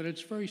space, but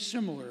it's very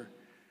similar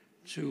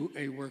to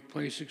a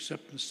workplace,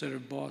 except instead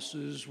of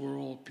bosses, we're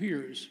all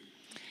peers,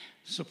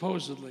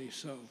 supposedly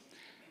so.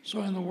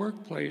 So in the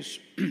workplace,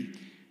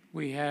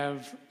 we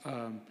have,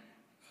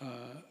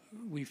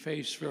 we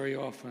face very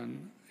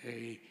often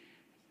a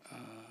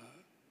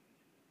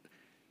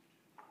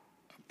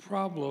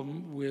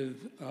problem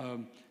with,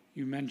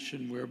 you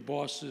mentioned where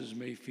bosses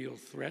may feel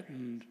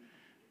threatened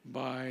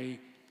by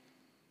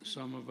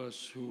some of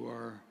us who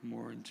are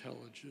more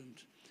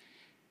intelligent.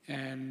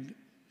 And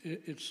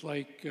it's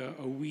like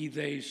a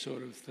we-they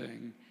sort of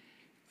thing,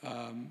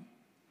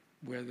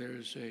 where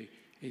there's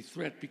a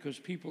threat because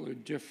people are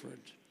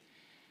different.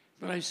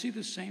 But I see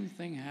the same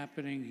thing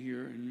happening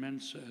here in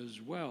Mensa as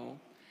well.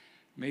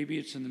 Maybe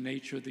it's in the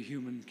nature of the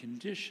human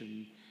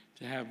condition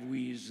to have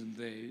we's and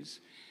they's,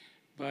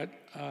 but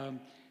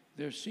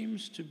there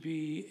seems to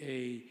be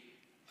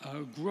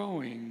a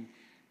growing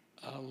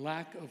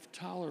lack of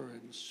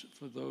tolerance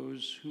for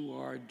those who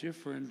are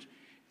different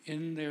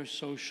in their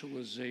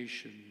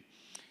socialization,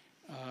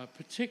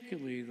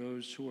 particularly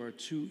those who are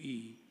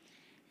 2E,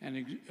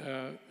 and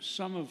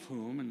some of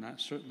whom, and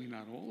certainly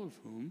not all of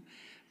whom,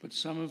 but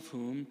some of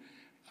whom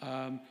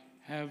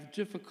have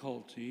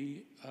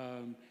difficulty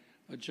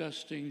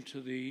adjusting to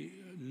the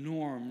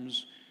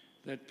norms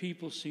that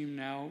people seem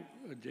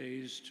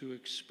nowadays to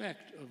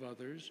expect of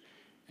others,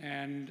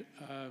 and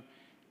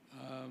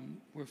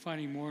we're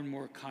finding more and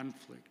more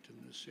conflict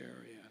in this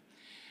area.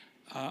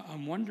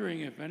 I'm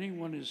wondering if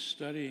anyone is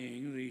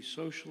studying the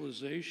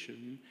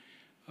socialization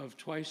of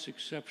twice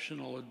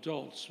exceptional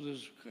adults.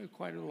 There's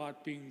quite a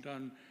lot being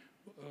done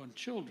on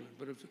children,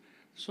 but if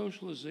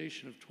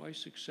socialization of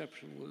twice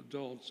exceptional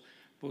adults,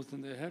 both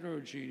in the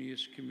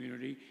heterogeneous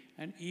community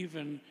and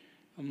even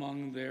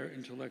among their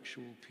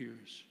intellectual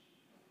peers.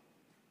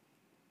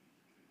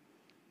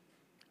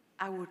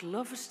 I would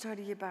love a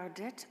study about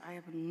that. I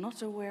am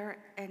not aware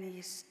any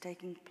is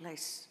taking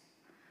place.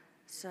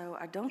 So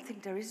I don't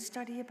think there is a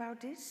study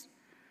about this.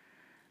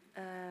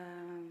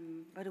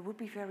 But it would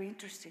be very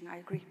interesting, I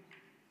agree.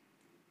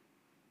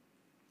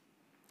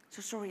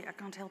 So sorry, I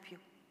can't help you.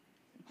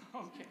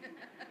 Okay.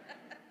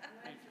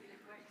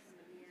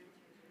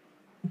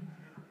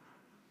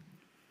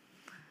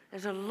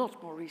 There's a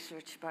lot more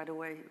research, by the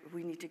way,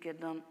 we need to get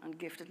done on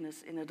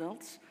giftedness in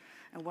adults.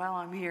 And while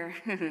I'm here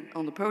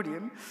on the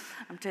podium,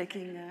 I'm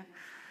taking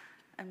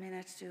a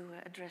minute to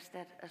address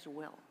that as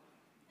well.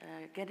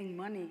 Getting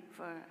money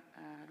for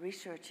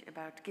research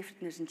about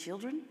giftedness in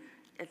children,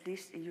 at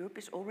least in Europe,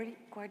 is already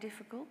quite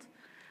difficult.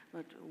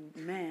 But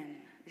man,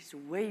 it's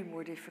way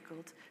more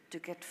difficult to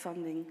get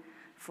funding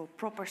for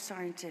proper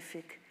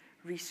scientific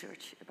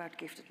research about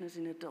giftedness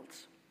in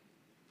adults.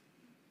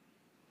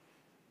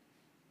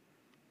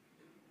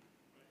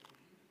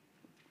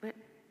 But,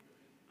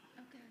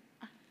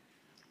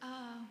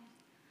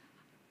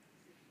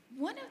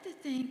 one of the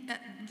things,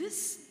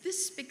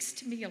 this speaks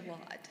to me a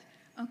lot,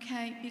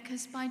 okay,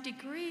 because by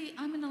degree,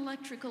 I'm an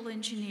electrical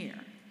engineer,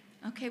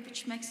 okay,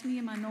 which makes me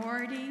a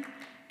minority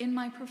in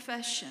my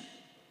profession.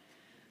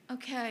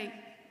 Okay,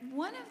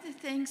 one of the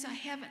things I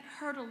haven't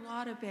heard a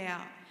lot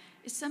about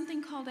is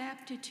something called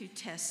aptitude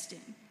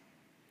testing,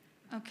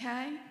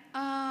 okay?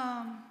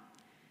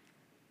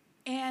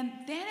 And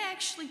that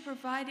actually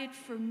provided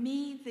for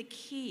me the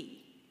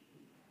key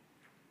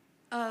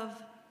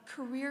of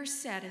career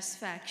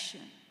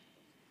satisfaction,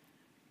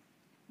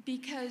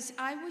 because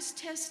I was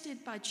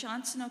tested by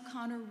Johnson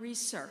O'Connor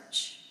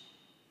Research.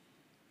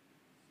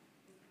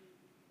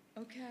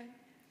 Okay.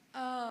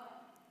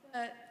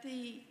 But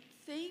the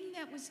thing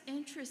that was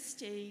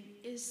interesting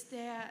is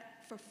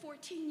that for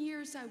 14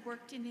 years I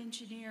worked in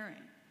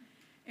engineering,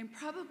 and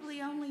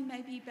probably only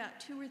maybe about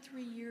 2 or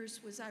 3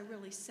 years was I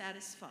really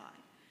satisfied.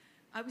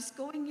 I was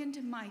going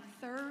into my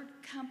third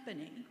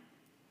company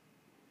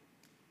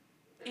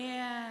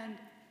and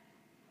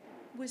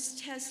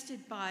was tested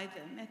by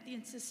them at the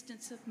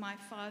insistence of my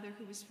father,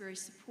 who was very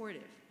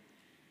supportive.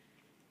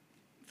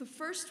 The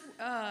first,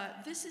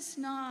 this is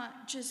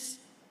not just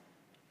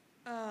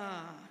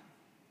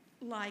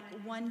like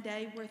 1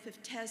 day worth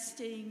of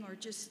testing or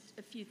just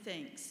a few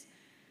things.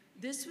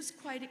 This was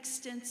quite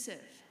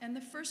extensive. And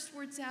the first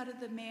words out of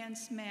the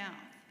man's mouth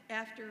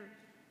after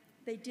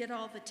they did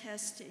all the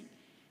testing,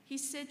 he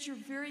said, "You're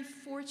very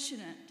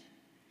fortunate,"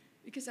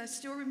 because I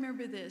still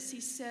remember this. He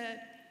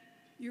said,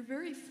 "You're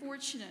very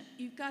fortunate.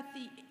 You've got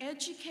the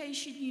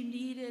education you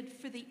needed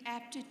for the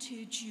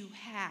aptitudes you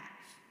have.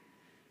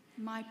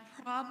 My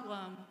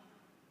problem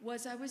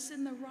was I was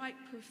in the right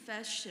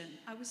profession.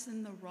 I was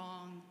in the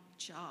wrong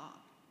job."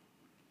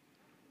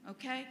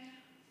 Okay?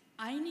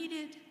 I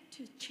needed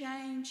to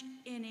change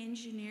in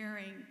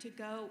engineering to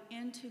go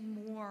into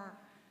more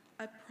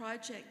a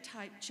project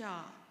type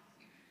job,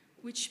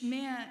 which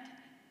meant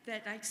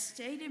that I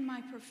stayed in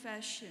my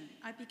profession.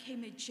 I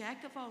became a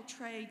jack of all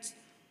trades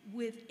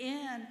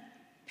within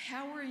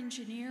power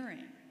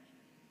engineering.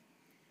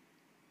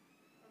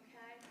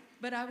 Okay?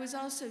 But I was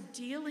also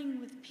dealing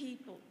with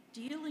people,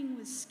 dealing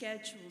with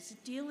schedules,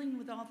 dealing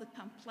with all the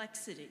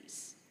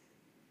complexities.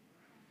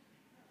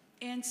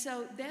 And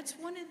so that's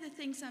one of the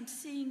things I'm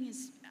seeing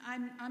is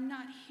I'm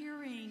not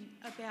hearing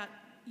about,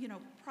 you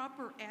know,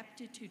 proper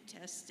aptitude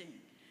testing,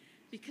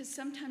 because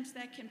sometimes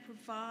that can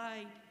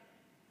provide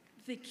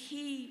the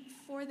key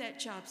for that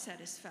job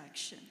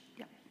satisfaction.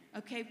 yeah.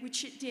 Okay,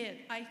 which it did.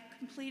 I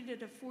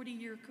completed a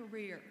 40-year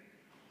career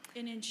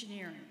in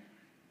engineering.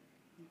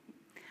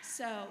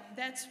 So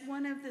that's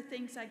one of the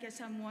things I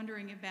guess I'm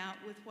wondering about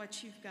with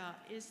what you've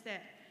got, is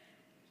that,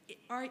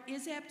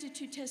 is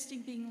aptitude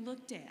testing being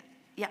looked at?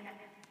 Yeah.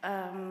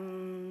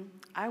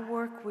 I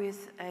work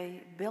with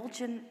a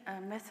Belgian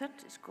method.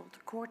 It's called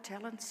core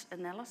talents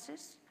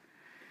analysis.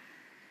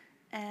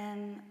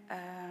 And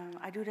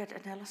I do that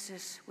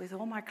analysis with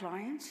all my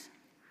clients.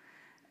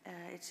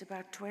 It's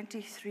about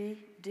 23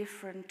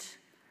 different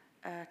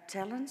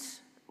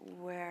talents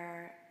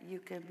where you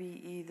can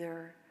be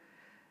either,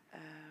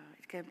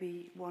 it can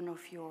be one of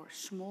your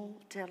small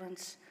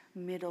talents,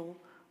 middle,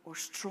 or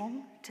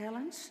strong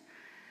talents.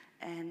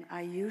 And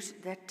I use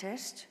that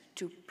test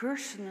to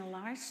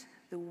personalize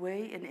the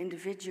way an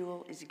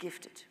individual is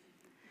gifted.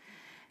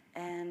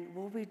 And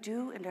what we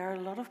do, and there are a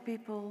lot of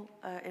people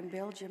in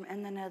Belgium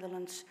and the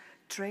Netherlands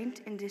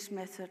trained in this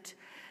method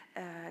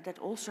that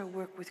also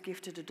work with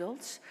gifted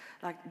adults.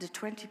 Like the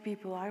 20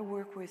 people I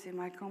work with in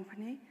my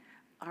company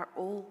are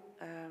all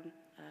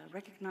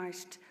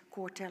recognized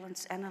core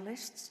talents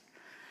analysts.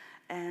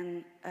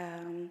 And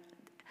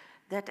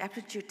that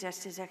aptitude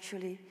test is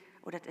actually,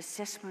 or that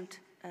assessment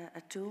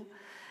a tool,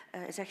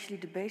 is actually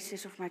the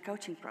basis of my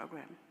coaching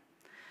program.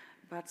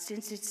 But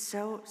since it's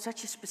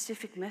such a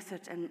specific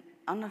method and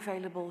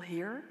unavailable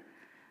here,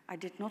 I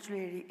did not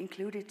really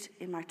include it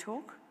in my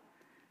talk.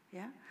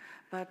 Yeah,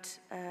 but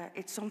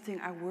it's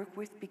something I work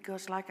with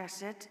because, like I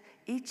said,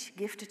 each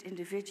gifted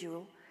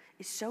individual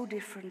is so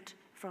different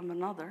from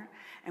another.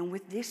 And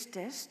with this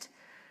test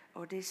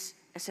or this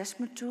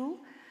assessment tool,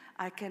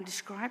 I can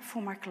describe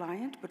for my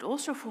client, but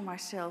also for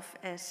myself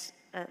as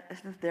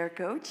their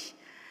coach.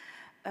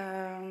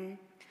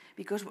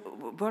 Because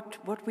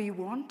what we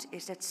want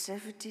is that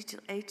 70 to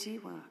 80,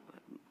 well,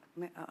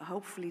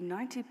 hopefully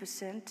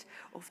 90%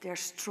 of their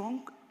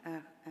strong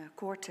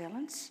core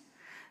talents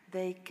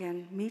they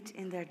can meet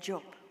in their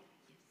job.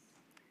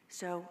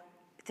 So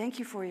thank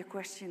you for your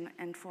question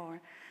and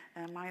for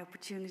my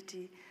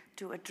opportunity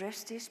to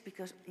address this,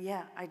 because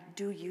yeah, I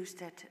do use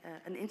that,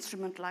 an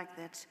instrument like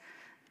that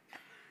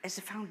as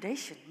a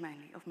foundation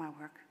mainly of my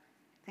work.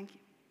 Thank you.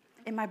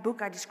 In my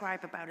book I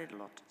describe about it a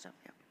lot, so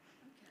yeah.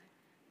 Okay,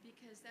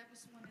 because that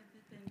was one of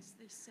the things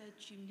they said,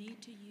 you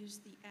need to use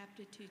the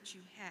aptitudes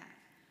you have.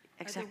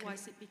 Exactly.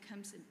 Otherwise it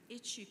becomes an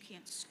itch you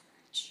can't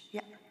scratch.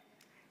 Yeah.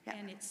 Yeah.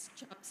 And it's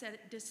job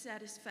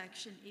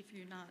dissatisfaction if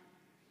you're not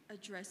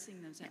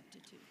addressing those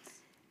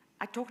aptitudes.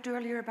 I talked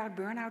earlier about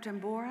burnout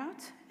and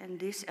bore-out, and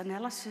this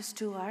analysis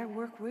tool I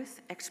work with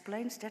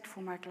explains that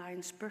for my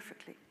clients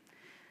perfectly.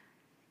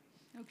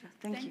 Okay,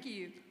 Thank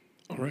you.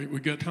 All right,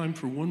 we've got time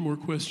for one more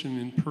question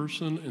in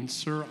person. And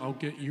sir, I'll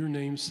get your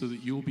name so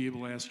that you'll be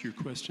able to ask your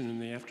question in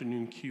the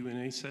afternoon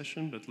Q&A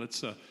session, but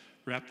let's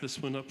wrap this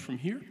one up from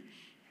here.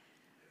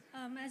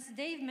 As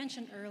Dave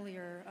mentioned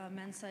earlier,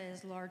 Mensa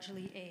is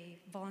largely a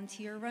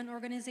volunteer-run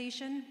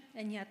organization,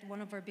 and yet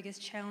one of our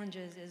biggest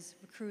challenges is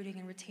recruiting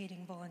and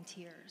retaining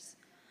volunteers.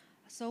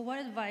 So what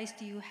advice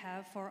do you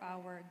have for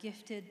our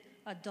gifted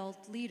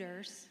adult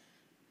leaders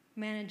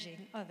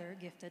managing other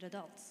gifted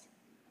adults?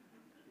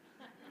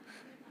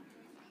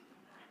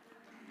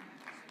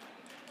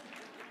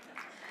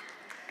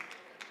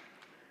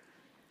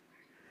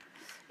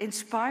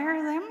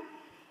 Inspire them,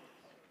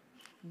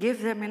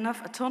 give them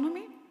enough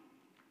autonomy.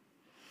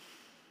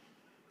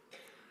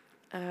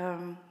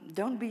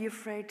 Don't be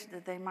afraid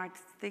that they might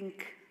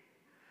think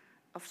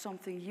of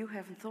something you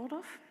haven't thought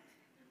of.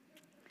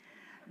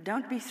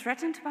 Don't be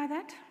threatened by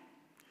that.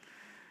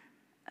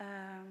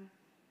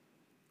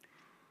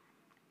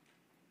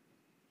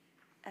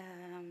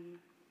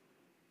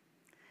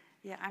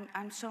 Yeah,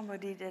 I'm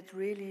somebody that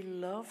really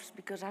loves,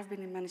 because I've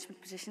been in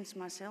management positions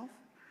myself,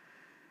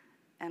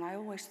 and I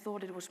always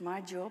thought it was my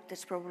job,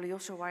 that's probably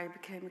also why I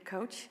became a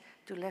coach,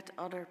 to let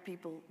other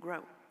people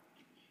grow.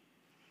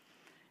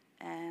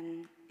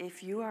 And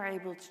if you are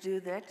able to do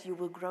that, you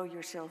will grow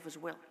yourself as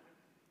well.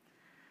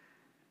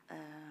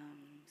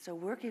 So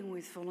working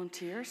with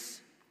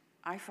volunteers,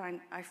 I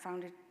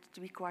found it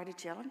to be quite a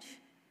challenge,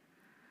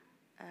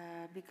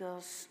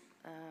 because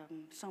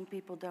some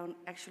people don't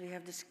actually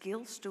have the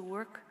skills to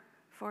work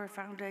for a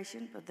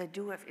foundation, but they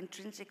do have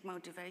intrinsic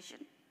motivation,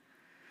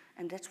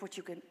 and that's what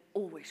you can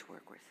always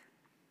work with.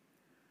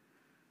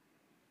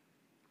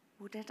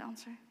 Would that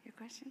answer your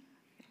question?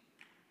 Okay.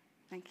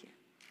 Thank you.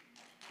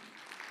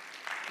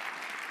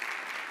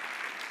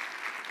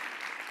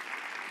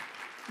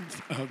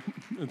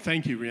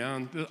 Thank you,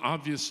 Rianne.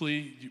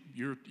 Obviously,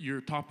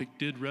 your topic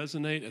did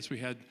resonate, as we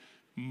had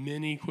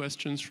many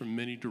questions from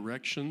many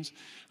directions.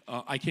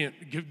 I can't,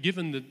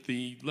 given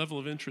the level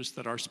of interest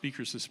that our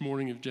speakers this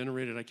morning have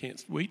generated, I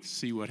can't wait to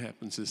see what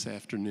happens this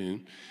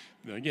afternoon.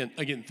 Again,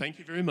 thank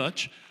you very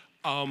much.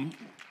 A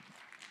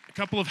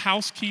couple of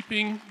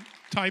housekeeping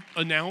type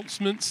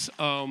announcements,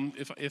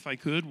 if I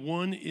could.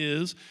 One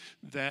is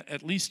that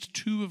at least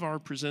 2 of our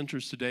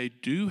presenters today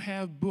do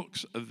have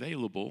books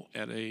available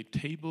at a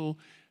table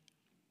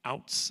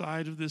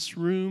outside of this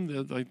room,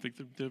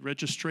 the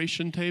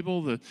registration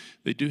table.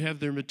 They do have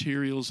their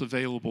materials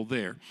available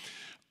there.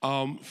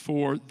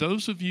 For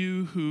those of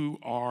you who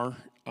are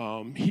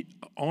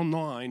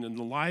online in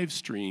the live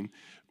stream,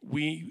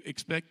 we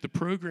expect the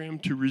program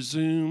to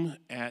resume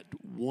at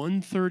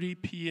 1:30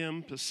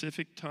 p.m.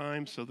 Pacific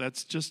time, so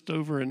that's just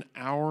over an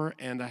hour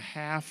and a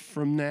half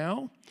from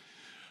now.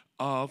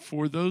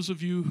 For those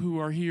of you who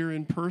are here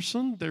in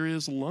person, there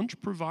is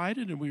lunch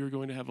provided, and we are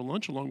going to have a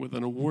lunch along with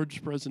an awards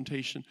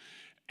presentation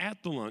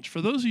at the lunch.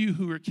 For those of you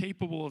who are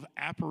capable of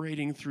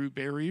apparating through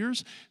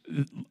barriers,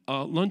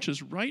 lunch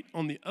is right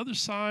on the other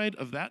side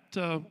of that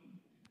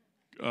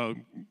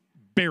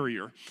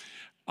barrier.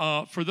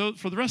 For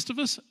the rest of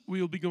us, we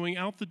will be going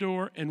out the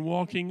door and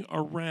walking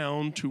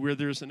around to where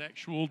there's an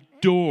actual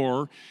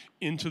door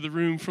into the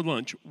room for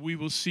lunch. We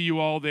will see you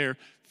all there.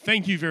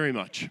 Thank you very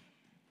much.